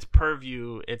so. In its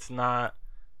purview, it's not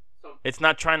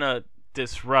trying to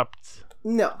disrupt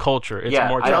culture. It's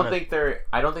more I don't think they're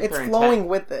flowing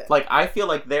with it. Like, I feel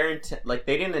like they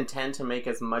didn't intend to make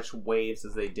as much waves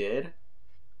as they did.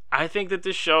 I think that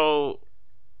this show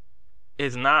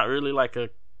is not really like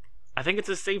I think it's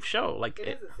a safe show. Like,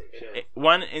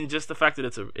 one, in just the fact that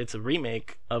it's a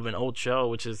remake of an old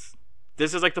show,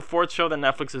 this is like the fourth show that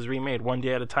Netflix has remade. One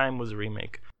Day at a Time was a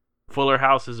remake. Fuller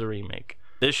House is a remake.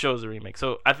 This show is a remake.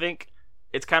 So I think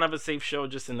it's kind of a safe show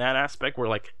just in that aspect where,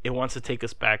 like, it wants to take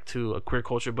us back to a queer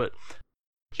culture, but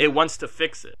it wants to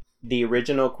fix it. The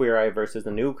original Queer Eye versus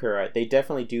the new Queer Eye, they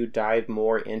definitely do dive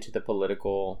more into the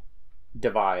political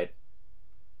divide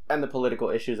and the political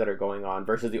issues that are going on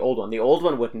versus the old one. The old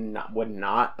one would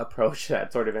not approach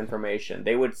that sort of information.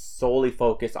 They would solely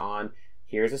focus on,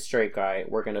 here's a straight guy,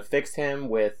 we're going to fix him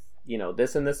with, you know,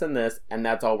 this and this and this, and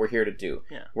that's all we're here to do.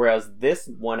 Yeah. Whereas this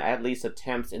one at least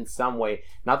attempts in some way,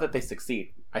 not that they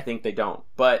succeed, I think they don't,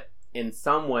 but in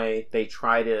some way they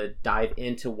try to dive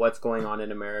into what's going on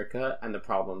in America and the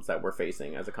problems that we're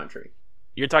facing as a country.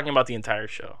 You're talking about the entire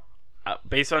show.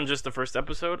 Based on just the first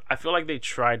episode, I feel like they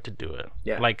tried to do it.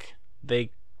 Yeah. Like,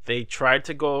 they tried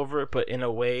to go over it, but in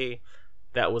a way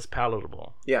that was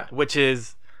palatable. Yeah. Which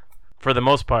is, for the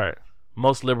most part,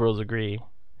 most liberals agree,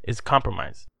 is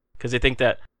compromise. Because they think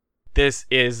that this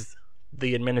is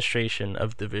the administration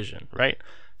of division, right?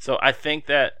 So I think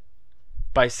that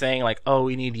by saying, like, oh,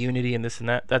 we need unity and this and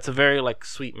that, that's a very, like,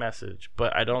 sweet message.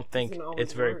 But I don't think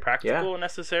it's very practical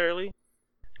necessarily.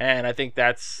 And I think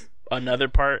that's another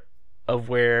part of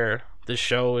where the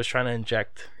show is trying to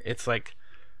inject. It's, like,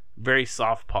 very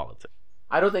soft politics.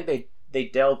 I don't think they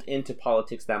delved into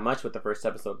politics that much with the first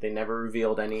episode. They never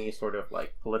revealed any sort of,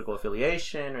 like, political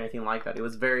affiliation or anything like that. It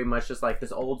was very much just like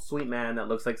this old sweet man that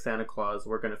looks like Santa Claus,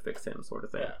 we're gonna fix him sort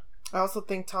of thing. Yeah. I also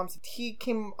think he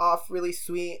came off really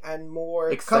sweet and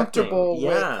more comfortable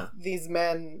with these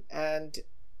men, and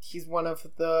he's one of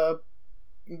the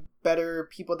better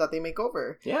people that they make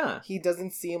over. Yeah. He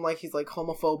doesn't seem like he's like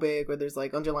homophobic or there's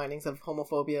like underlinings of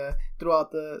homophobia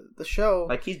throughout the show.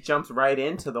 Like he jumps right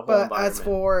into the whole But environment. as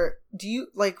for, do you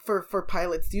like for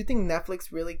pilots, do you think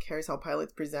Netflix really cares how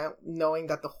pilots present, knowing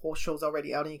that the whole show's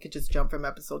already out and you could just jump from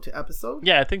episode to episode?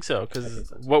 Yeah, I think so,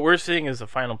 because what we're seeing is the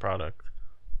final product,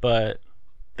 but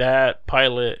that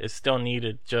pilot is still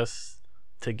needed just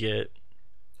to get,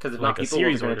 because if like not, a people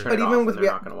series are going order. to turn But it even off with and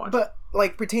they're not going to watch. but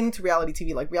like pertaining to reality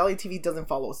TV, like reality TV doesn't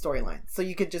follow a storyline, so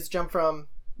you could just jump from.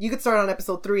 You could start on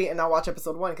episode 3 and not watch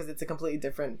episode 1 because it's a completely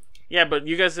different. Yeah, but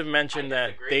you guys have mentioned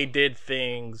that they did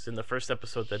things in the first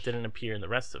episode that didn't appear in the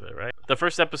rest of it, right? The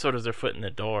first episode is their foot in the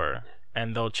door,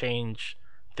 and they'll change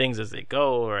things as they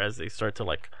go or as they start to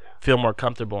like feel more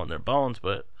comfortable in their bones.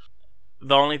 But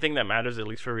the only thing that matters, at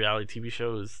least for reality TV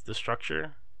shows, is the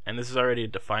structure, and this is already a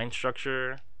defined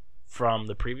structure from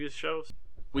the previous shows.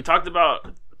 We talked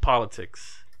about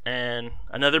politics, and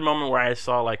another moment where I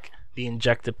saw like the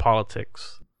injected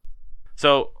politics.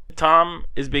 So Tom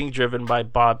is being driven by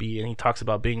Bobby, and he talks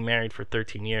about being married for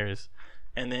 13 years.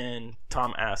 And then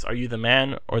Tom asks, "Are you the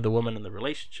man or the woman in the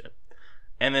relationship?"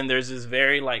 And then there's this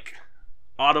very like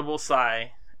audible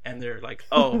sigh, and they're like,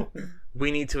 "Oh, we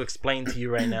need to explain to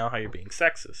you right now how you're being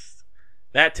sexist."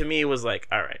 That to me was like,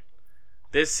 all right,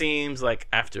 this seems like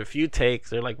after a few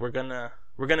takes, they're like, we're gonna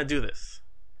do this.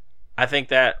 I think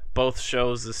that both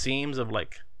shows the seams of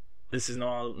like, this is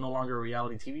no longer a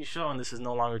reality TV show, and this is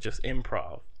no longer just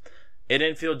improv. It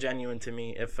didn't feel genuine to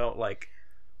me. It felt like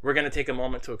we're going to take a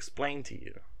moment to explain to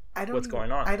you what's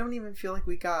going on. I don't even feel like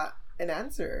we got an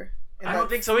answer. I don't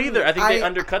think so either. I think they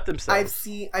undercut themselves.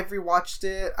 I've rewatched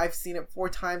it. I've seen it 4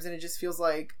 times, and it just feels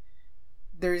like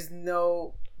there's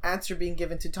no answer being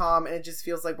given to Tom, and it just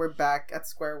feels like we're back at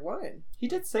square one. He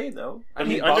did say though. But I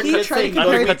he mean,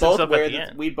 undercuts himself at the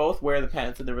end. We both wear the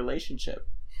pants in the relationship.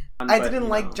 I didn't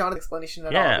like John's explanation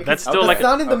at all. Yeah, that's still the like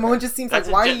sound in the moment just seems like,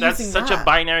 why are you that's using such that? a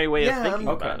binary way of Yeah, thinking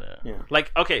about it. Yeah.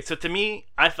 Like, okay, so to me,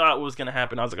 I thought what was gonna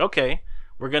happen. I was like, okay,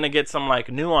 we're gonna get some like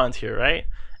nuance here, right?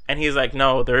 And he's like,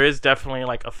 no, there is definitely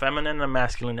like a feminine and a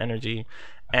masculine energy,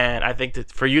 and I think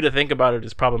that for you to think about it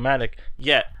is problematic.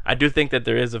 Yet, I do think that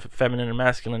there is a feminine and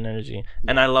masculine energy,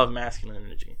 and I love masculine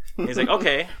energy. And he's like,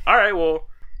 okay, all right, well,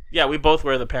 yeah, we both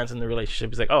wear the pants in the relationship.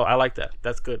 He's like, oh, I like that.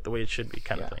 That's good, the way it should be,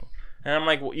 kind of thing. And I'm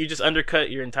like, well, you just undercut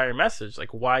your entire message. Like,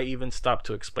 why even stop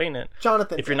to explain it,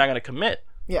 Jonathan, if you're not going to commit?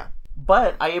 Yeah.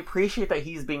 But I appreciate that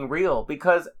he's being real,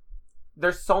 because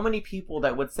there's so many people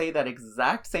that would say that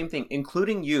exact same thing,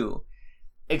 including you,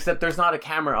 except there's not a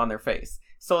camera on their face.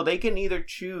 So they can either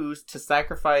choose to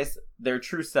sacrifice their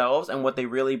true selves and what they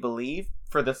really believe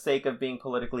for the sake of being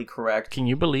politically correct Can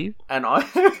you believe? and on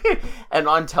and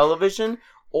on television,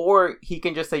 or he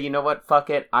can just say, you know what, fuck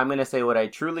it, I'm gonna say what I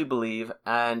truly believe,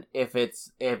 and if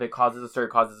it causes a stir,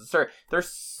 it causes a stir. There's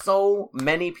so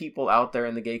many people out there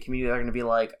in the gay community that are gonna be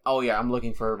like, oh yeah, I'm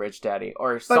looking for a rich daddy,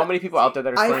 or so many people out there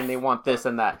that are saying they want this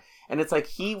and that, and it's like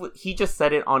he just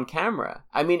said it on camera.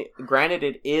 I mean, granted,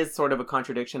 it is sort of a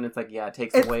contradiction. It's like, yeah, it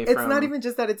takes away from. It's not even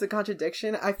just that it's a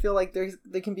contradiction. I feel like there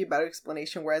can be a better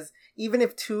explanation. Whereas even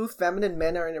if 2 feminine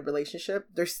men are in a relationship,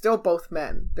 they're still both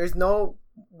men. There's no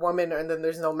woman and then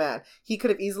there's no man. He could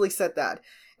have easily said that.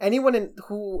 Anyone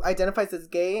who identifies as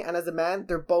gay and as a man,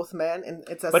 they're both men, and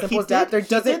it's as simple as that. He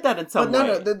did that in some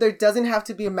way. There doesn't have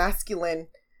to be a masculine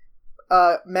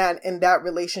man in that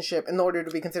relationship in order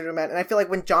to be considered a man. And I feel like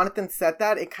when Jonathan said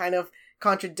that, it kind of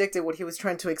contradicted what he was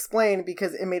trying to explain,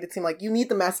 because it made it seem like you need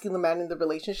the masculine man in the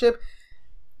relationship,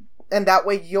 and that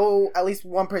way at least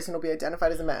one person will be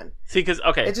identified as a man. See, because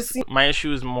my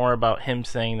issue is more about him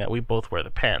saying that we both wear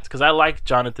the pants, because I like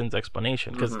Jonathan's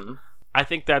explanation, because I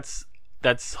think that's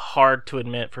hard to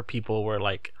admit for people where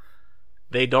like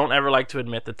they don't ever like to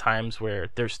admit the times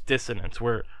where there's dissonance,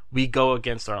 where we go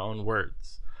against our own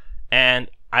words. And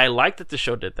I like that the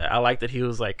show did that. I like that he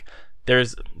was like,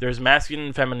 there's masculine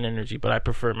and feminine energy, but I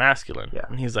prefer masculine. Yeah.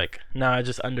 And he's like, nah, I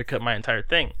just undercut my entire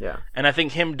thing. Yeah. And I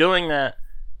think him doing that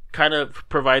kind of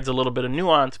provides a little bit of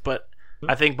nuance, but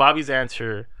I think Bobby's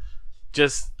answer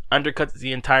just undercuts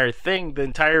the entire thing, the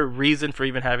entire reason for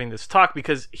even having this talk,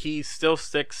 because he still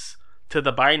sticks to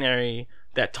the binary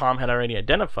that Tom had already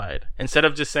identified, instead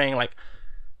of just saying like,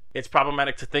 it's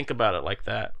problematic to think about it like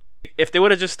that. If they would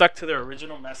have just stuck to their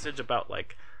original message about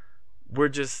like, we're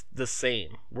just the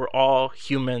same, we're all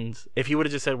humans. If he would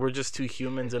have just said, we're just 2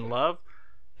 humans in love,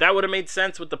 that would have made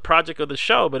sense with the project of the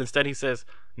show. But instead he says,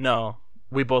 no,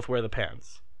 we both wear the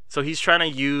pants. So he's trying to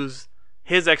use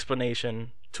his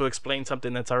explanation to explain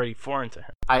something that's already foreign to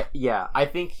him. I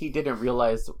think he didn't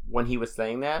realize when he was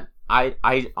saying that.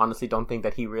 I honestly don't think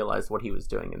that he realized what he was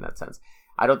doing in that sense.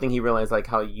 I don't think he realized like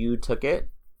how you took it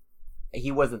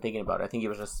he wasn't thinking about it. I think he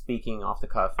was just speaking off the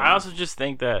cuff. I also just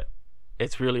think that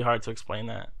it's really hard to explain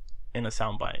that in a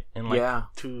soundbite in like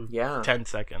 10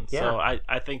 seconds. Yeah. So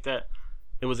I think that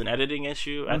it was an editing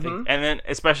issue. I think, and then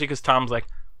especially because Tom's like,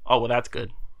 oh well, that's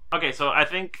good. Okay, so I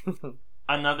think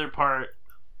another part,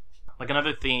 like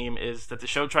another theme, is that the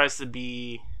show tries to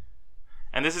be,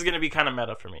 and this is going to be kind of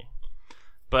meta for me,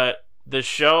 but the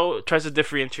show tries to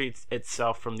differentiate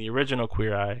itself from the original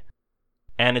Queer Eye,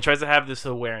 and it tries to have this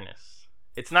awareness.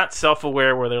 It's not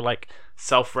self-aware where they're like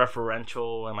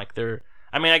self-referential and like they're.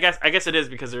 I mean, I guess it is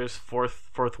because there's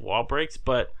fourth wall breaks,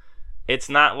 but it's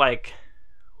not like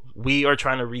we are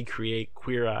trying to recreate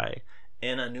Queer Eye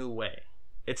in a new way.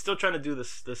 It's still trying to do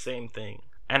the same thing.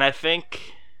 And I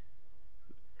think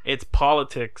its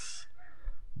politics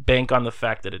bank on the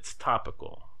fact that it's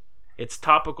topical. It's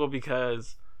topical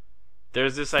because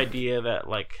there's this idea that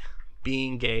like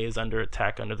being gay is under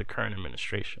attack under the current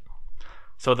administration.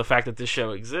 So the fact that this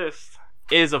show exists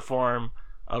is a form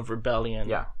of rebellion.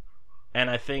 Yeah. And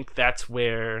I think that's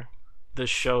where the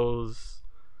show's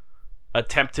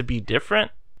attempt to be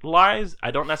different lies.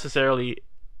 I don't necessarily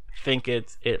think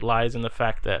it lies in the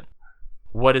fact that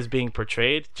what is being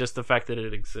portrayed, just the fact that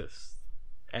it exists.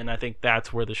 And I think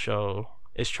that's where the show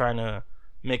is trying to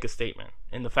make a statement,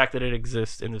 in the fact that it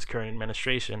exists in this current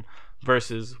administration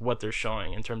versus what they're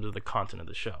showing in terms of the content of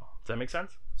the show. Does that make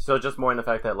sense? So just more in the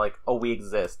fact that like, oh, we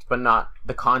exist, but not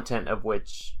the content of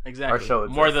which our show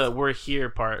exists. More the we're here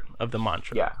part of the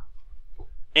mantra. Yeah.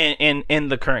 In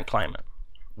the current climate.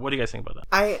 What do you guys think about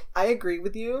that? I agree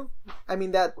with you. I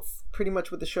mean, that's pretty much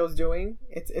what the show's doing.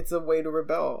 It's a way to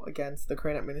rebel against the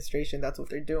current administration. That's what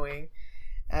they're doing.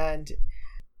 And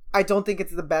I don't think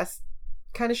it's the best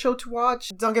kind of show to watch.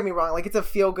 Don't get me wrong, like it's a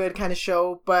feel-good kind of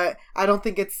show, but I don't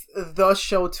think it's the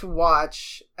show to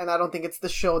watch, and I don't think it's the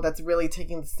show that's really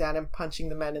taking the stand and punching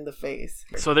the men in the face.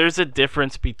 So there's a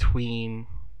difference between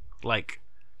like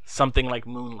something like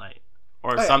Moonlight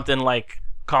or something like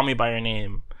Call Me by Your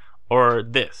Name or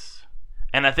this.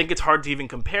 And I think it's hard to even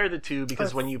compare the two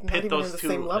because when you pit those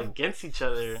two against each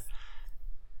other,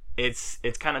 it's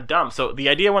kind of dumb. So the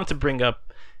idea I wanted to bring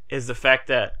up is the fact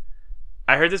that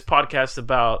I heard this podcast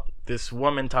about this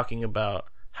woman talking about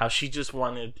how she just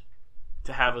wanted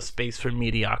to have a space for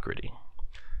mediocrity.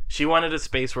 She wanted a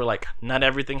space where like not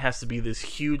everything has to be this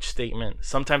huge statement.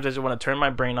 Sometimes I just want to turn my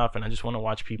brain off and I just want to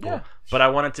watch people. Yeah. But I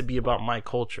want it to be about my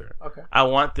culture. Okay. I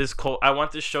want this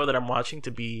show that I'm watching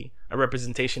to be a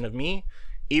representation of me,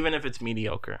 even if it's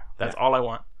mediocre. That's all I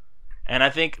want. And I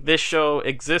think this show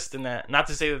exists in that. Not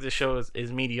to say that this show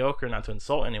is mediocre, not to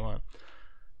insult anyone,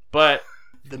 but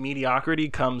the mediocrity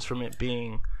comes from it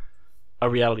being a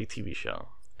reality TV show.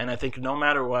 And I think no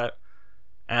matter what,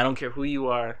 and I don't care who you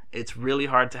are, it's really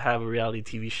hard to have a reality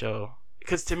TV show.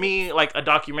 Because to me, like a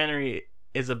documentary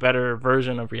is a better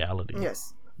version of reality.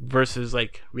 Yes. Versus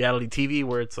like reality TV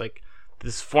where it's like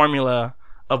this formula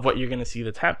of what you're going to see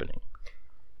that's happening.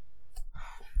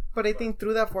 But I think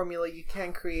through that formula, you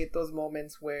can create those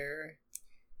moments where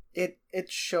it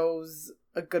shows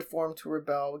a good form to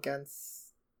rebel against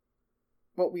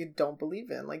what we don't believe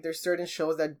in. Like there's certain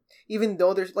shows that even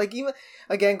though there's like, even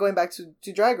again going back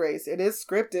to Drag Race, it is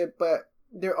scripted, but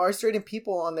there are certain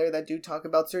people on there that do talk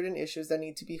about certain issues that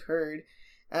need to be heard,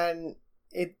 and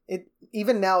it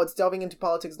even now it's delving into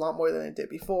politics a lot more than it did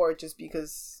before, just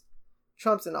because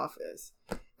Trump's in office.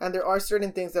 And there are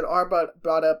certain things that are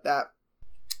brought up that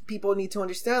people need to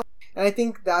understand, and I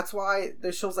think that's why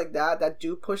there's shows like that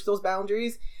do push those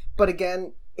boundaries. But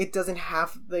again, it doesn't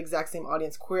have the exact same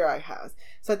audience Queer Eye has.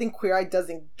 So I think Queer Eye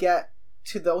doesn't get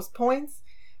to those points,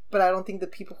 but I don't think the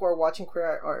people who are watching Queer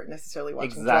Eye are necessarily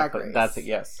watching Drag Race. That's it,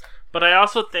 yes. But I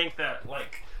also think that,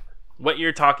 like, what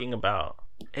you're talking about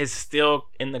is still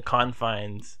in the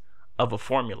confines of a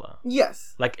formula.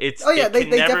 Yes. Like, it can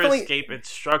never escape its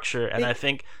structure. And I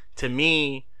think, to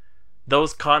me,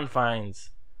 those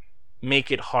confines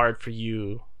make it hard for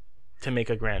you to make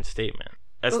a grand statement.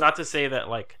 That's not to say that,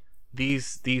 like,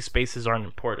 these spaces aren't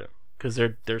important, because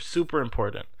they're super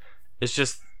important. It's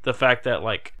just the fact that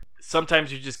like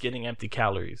sometimes you're just getting empty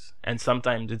calories and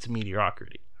sometimes it's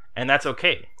mediocrity, and that's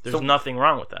okay. There's nothing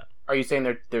wrong with that. Are you saying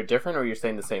they're different, or you're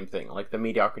saying the same thing, like the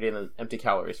mediocrity and the empty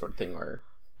calories sort of thing? Or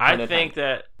I think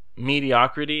that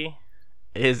mediocrity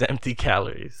is empty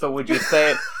calories. So would you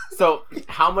say so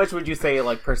how much would you say,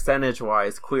 like, percentage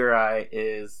wise, Queer Eye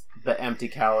is the empty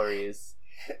calories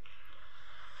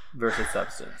versus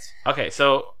substance? Okay,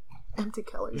 so empty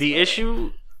calories. The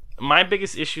issue, my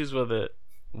biggest issues with it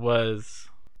was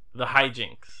the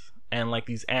hijinks and like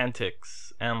these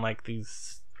antics and like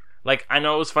these like, I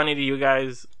know it was funny to you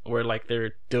guys where, like,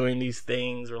 they're doing these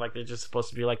things or, like, they're just supposed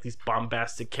to be, like, these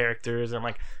bombastic characters and,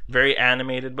 like, very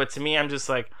animated. But to me, I'm just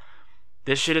like,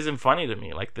 this shit isn't funny to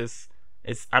me. Like,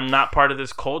 I'm not part of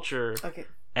this culture. Okay.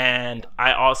 And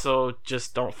I also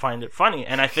just don't find it funny.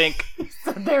 And I think...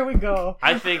 So there we go.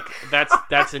 I think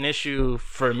that's an issue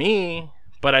for me,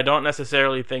 but I don't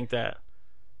necessarily think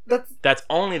that's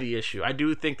only the issue. I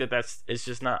do think it's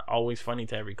just not always funny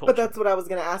to every culture. But that's what I was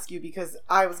going to ask you, because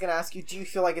I was going to ask you, do you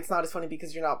feel like it's not as funny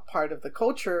because you're not part of the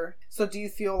culture? So do you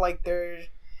feel like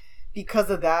because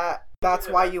of that's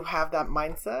why you have that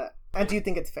mindset? And do you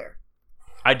think it's fair?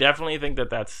 I definitely think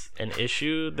that's an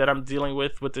issue that I'm dealing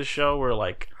with this show, where,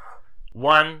 like,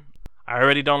 one, I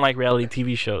already don't like reality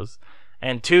TV shows,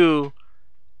 and two,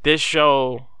 this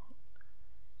show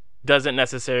doesn't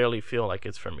necessarily feel like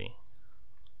it's for me.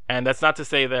 And that's not to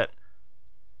say that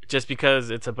just because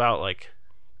it's about, like,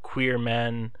 queer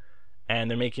men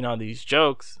and they're making all these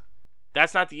jokes,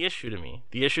 that's not the issue to me.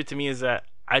 The issue to me is that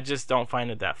I just don't find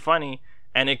it that funny,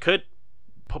 and it could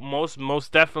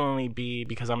most definitely be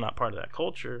because I'm not part of that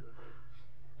culture,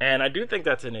 and I do think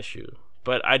that's an issue.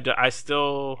 But I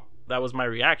still, that was my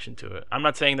reaction to it. I'm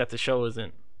not saying that the show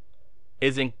isn't.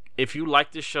 If you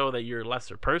like this show, that you're a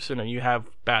lesser person or you have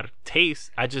bad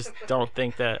taste. I just don't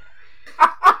think that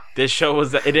this show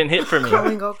it didn't hit for me.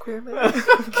 Calling all queer men.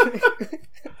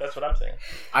 That's what I'm saying.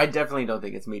 I definitely don't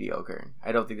think it's mediocre.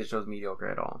 I don't think the show's mediocre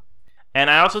at all. And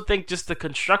I also think just the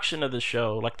construction of the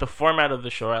show, like the format of the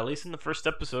show, at least in the first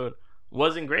episode,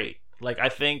 wasn't great. Like, I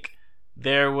think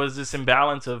there was this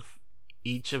imbalance of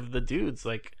each of the dudes.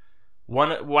 Like,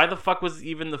 why the fuck was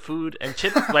even the food and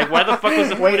chips? Like, why the fuck was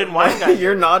the food and wine guy?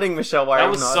 You're nodding, Michelle. Why that are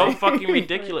was you so nodding? fucking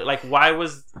ridiculous. Like, why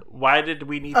did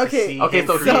we need to see Okay, him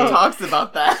so he create... talks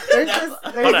about that.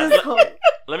 There's this whole...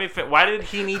 Let me why did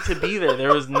he need to be there?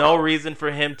 There was no reason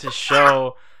for him to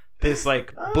show this,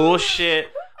 like, bullshit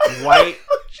white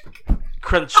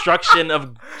construction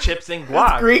of chips and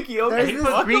guac. Greek yogurt. And he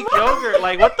put Greek yogurt.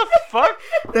 Like, what the fuck?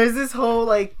 There's this whole,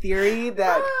 like, theory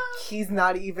that he's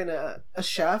not even a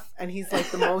chef, and he's, like,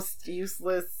 the most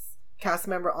useless cast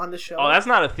member on the show. Oh, that's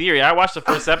not a theory. I watched the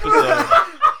first episode,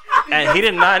 and he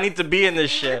did not need to be in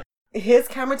this shit. His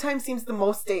camera time seems the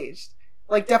most staged.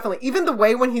 Like, definitely. Even the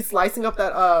way when he's slicing up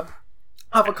that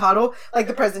avocado, like,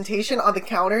 the presentation on the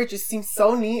counter just seems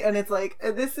so neat, and it's like,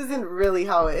 this isn't really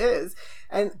how it is.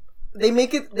 And they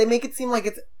make it seem like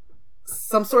it's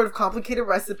some sort of complicated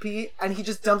recipe, and he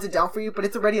just dumps it down for you, but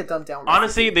it's already a dumbed down recipe.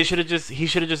 Honestly, he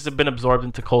should have just been absorbed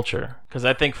into culture, because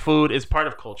I think food is part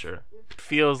of culture. It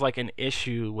feels like an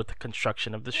issue with the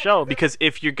construction of the show, because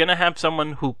if you're gonna have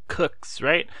someone who cooks,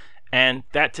 right, and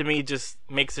that to me just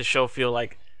makes the show feel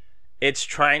like it's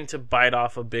trying to bite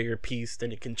off a bigger piece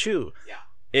than it can chew. Yeah.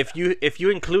 If you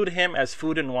include him as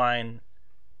food and wine,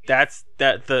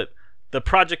 the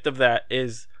project of that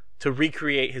is to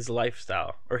recreate his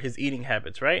lifestyle or his eating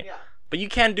habits, right? Yeah. But you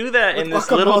can't do that in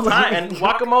this little time, and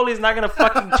guacamole is not gonna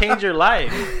fucking change your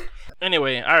life.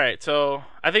 Anyway, all right. So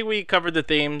I think we covered the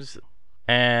themes,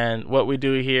 and what we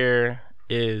do here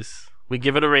is we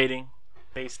give it a rating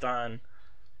based on.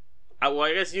 Well,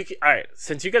 I guess you can. All right,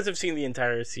 since you guys have seen the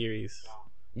entire series,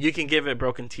 you can give it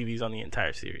broken TVs on the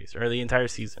entire series or the entire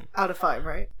season. Out of 5,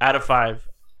 right? Out of 5.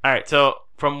 All right. So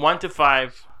from 1 to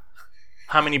 5,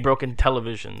 how many broken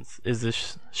televisions is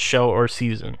this show or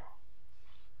season?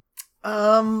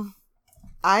 I'm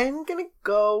gonna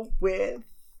go with.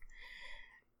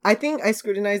 I think I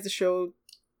scrutinize the show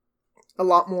a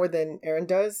lot more than Aaron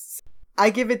does. I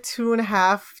give it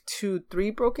 2.5 to 3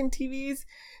 broken TVs.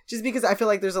 Just because I feel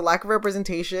like there's a lack of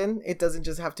representation. It doesn't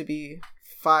just have to be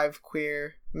 5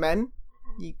 queer men.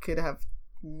 You could have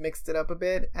mixed it up a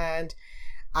bit. And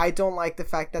I don't like the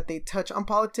fact that they touch on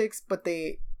politics, but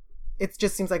it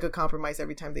just seems like a compromise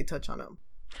every time they touch on them.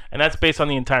 And that's based on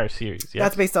the entire series, yeah?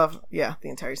 That's based off, the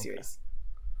entire series.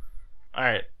 Okay.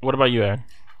 All right. What about you, Aaron?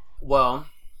 Well,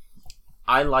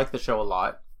 I like the show a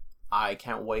lot. I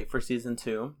can't wait for season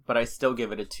 2, but I still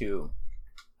give it a 2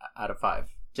 out of 5.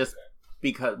 Just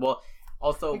because, well,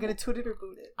 also... You're gonna toot it or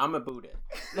boot it? I'm a boot it.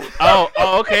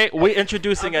 oh, okay. We're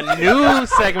introducing a new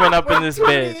segment up in this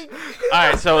bitch.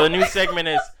 Alright, so the new segment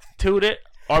is toot it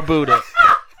or boot it.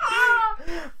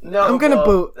 No, I'm gonna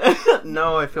boot.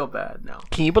 No, I feel bad, no.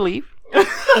 Can you believe?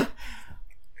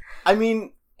 I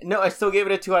mean, no, I still gave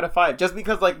it a 2 out of 5. Just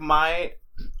because, like,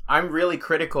 I'm really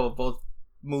critical of both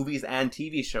movies and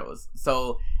TV shows.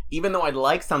 So even though I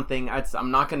like something,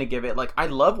 I'm not going to give it, like, I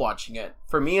love watching it.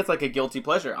 For me, it's like a guilty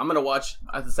pleasure. I'm going to watch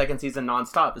the second season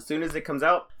nonstop. As soon as it comes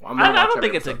out, I'm going to watch it. I don't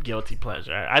think it's a guilty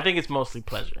pleasure. I think it's mostly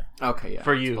pleasure. Okay, yeah.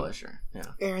 For you. Pleasure, yeah.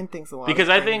 Aaron thinks a lot. Because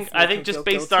I think just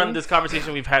based on this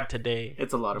conversation we've had today,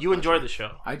 it's a lot of you pleasure. Enjoy the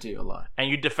show. I do a lot. And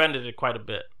you defended it quite a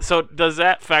bit. So does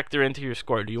that factor into your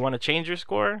score? Do you want to change your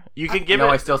score? You can give it... No,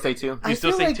 I still say 2. You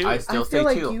still say 2? I still say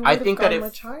 2. I think that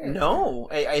if... No,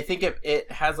 I think it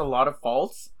has a lot of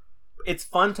faults. It's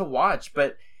fun to watch,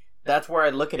 but that's where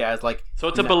I look at it as like... So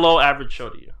it's a below average show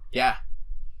to you? Yeah.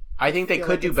 I think they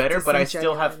could do better, but I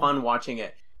still have fun watching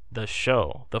it. The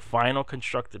show, the final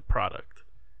constructed product,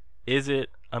 is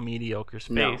it a mediocre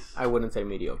space? No, I wouldn't say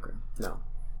mediocre. No.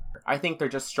 I think they're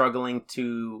just struggling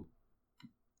to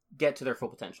get to their full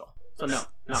potential. So no.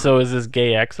 So is this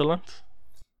gay excellence?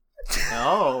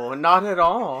 No, not at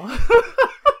all.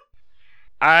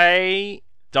 I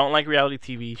don't like reality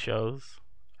TV shows.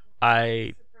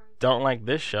 I don't like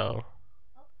this show.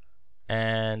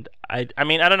 And I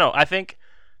mean, I don't know. I think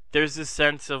there's this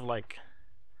sense of like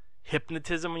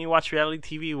hypnotism when you watch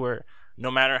reality TV where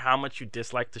no matter how much you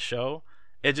dislike the show,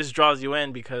 it just draws you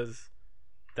in because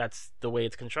that's the way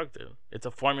it's constructed. It's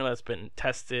a formula that's been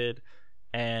tested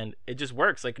and it just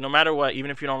works. Like no matter what,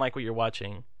 even if you don't like what you're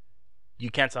watching, you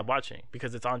can't stop watching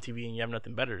because it's on TV and you have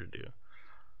nothing better to do.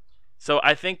 So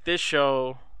I think this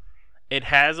show, it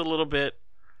has a little bit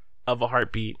of a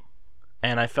heartbeat,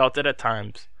 and I felt it at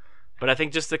times, but I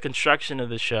think just the construction of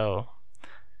the show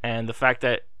and the fact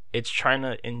that it's trying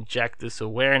to inject this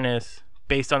awareness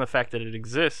based on the fact that it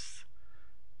exists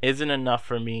isn't enough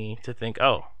for me to think,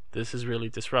 oh, this is really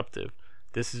disruptive,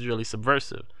 this is really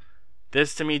subversive.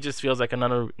 This to me just feels like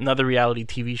another reality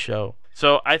TV show.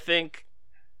 So I think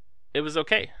it was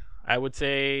okay. I would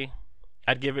say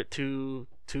I'd give it two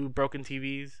broken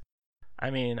TVs.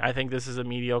 I mean, I think this is a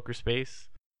mediocre space,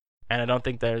 and I don't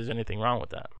think there's anything wrong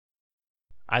with that.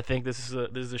 I think this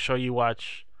is a show you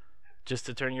watch just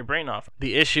to turn your brain off.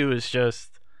 The issue is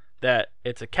just that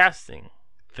it's a casting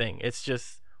thing. It's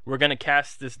just we're going to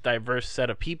cast this diverse set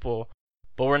of people,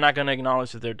 but we're not going to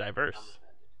acknowledge that they're diverse.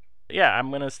 Yeah, I'm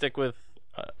going to stick with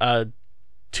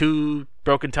 2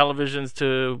 broken televisions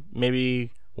to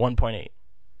maybe 1.8.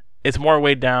 It's more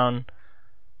weighed down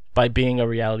by being a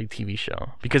reality TV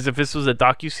show. Because if this was a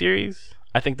docuseries,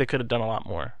 I think they could have done a lot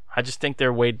more. I just think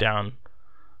they're weighed down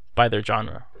by their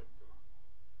genre.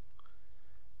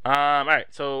 Alright,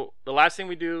 so the last thing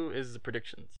we do is the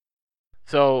predictions.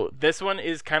 So this one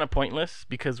is kind of pointless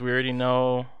because we already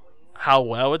know how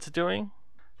well it's doing.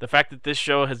 The fact that this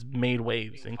show has made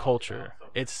waves in culture,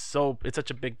 it's such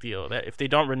a big deal that if they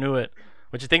don't renew it,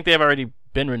 which I think they have already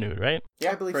been renewed, right?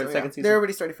 Yeah, I believe so. Yeah. They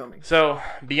already started filming. So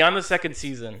beyond the second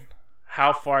season,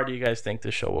 how far do you guys think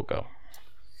this show will go?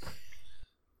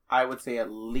 I would say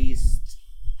at least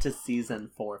to season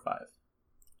 4 or 5.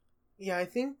 Yeah, I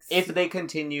think if they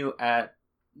continue at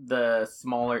the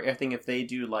smaller, I think if they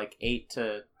do like 8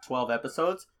 to 12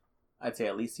 episodes, I'd say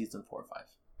at least season 4 or 5.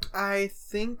 I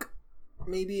think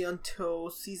maybe until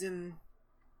season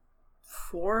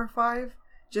 4 or 5,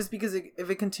 just because if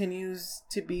it continues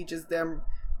to be just them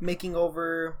making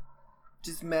over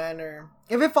just men, or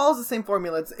if it follows the same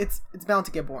formula, it's bound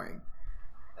to get boring,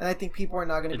 and I think people are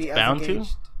not going to be as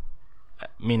engaged.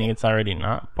 Meaning it's already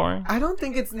not boring? I don't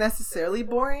think it's necessarily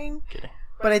boring,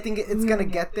 but I think it's going to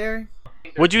get there.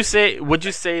 Would you say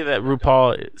that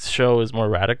RuPaul's show is more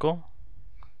radical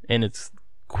in its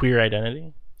queer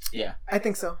identity? Yeah. I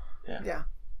think so. Yeah.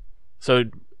 So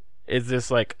is this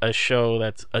like a show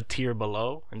that's a tier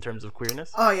below in terms of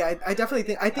queerness? Oh yeah, I definitely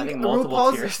think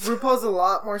RuPaul's a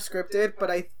lot more scripted,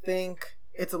 but I think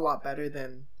it's a lot better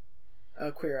than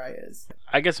Queer Eye is.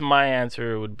 I guess my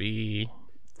answer would be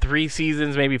 3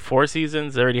 seasons, maybe 4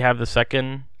 seasons. They already have the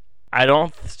second. I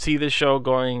don't see the show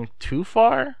going too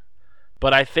far,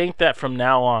 but I think that from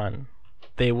now on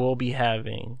they will be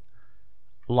having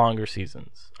longer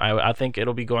seasons. I think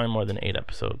it'll be going more than 8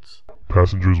 episodes.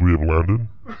 Passengers, we have landed.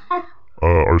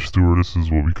 Our stewardesses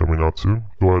will be coming out soon.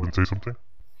 Go ahead and say something.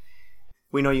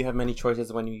 We know you have many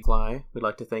choices when you fly. We'd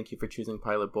like to thank you for choosing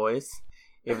Pilot Boys.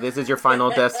 If this is your final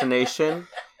destination,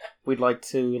 we'd like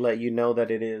to let you know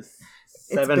that it is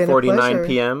 7:49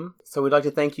 p.m. So we'd like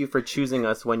to thank you for choosing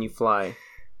us when you fly.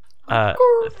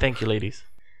 Thank you, ladies.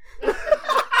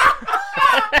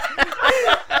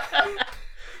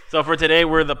 So for today,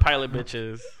 we're the pilot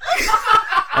bitches.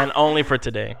 And only for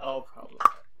today. Oh, probably.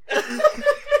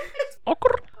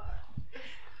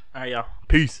 Alright, y'all.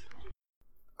 Peace.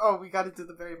 Oh, we gotta do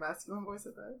the very masculine voice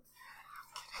of that.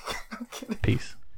 I'm kidding. Peace.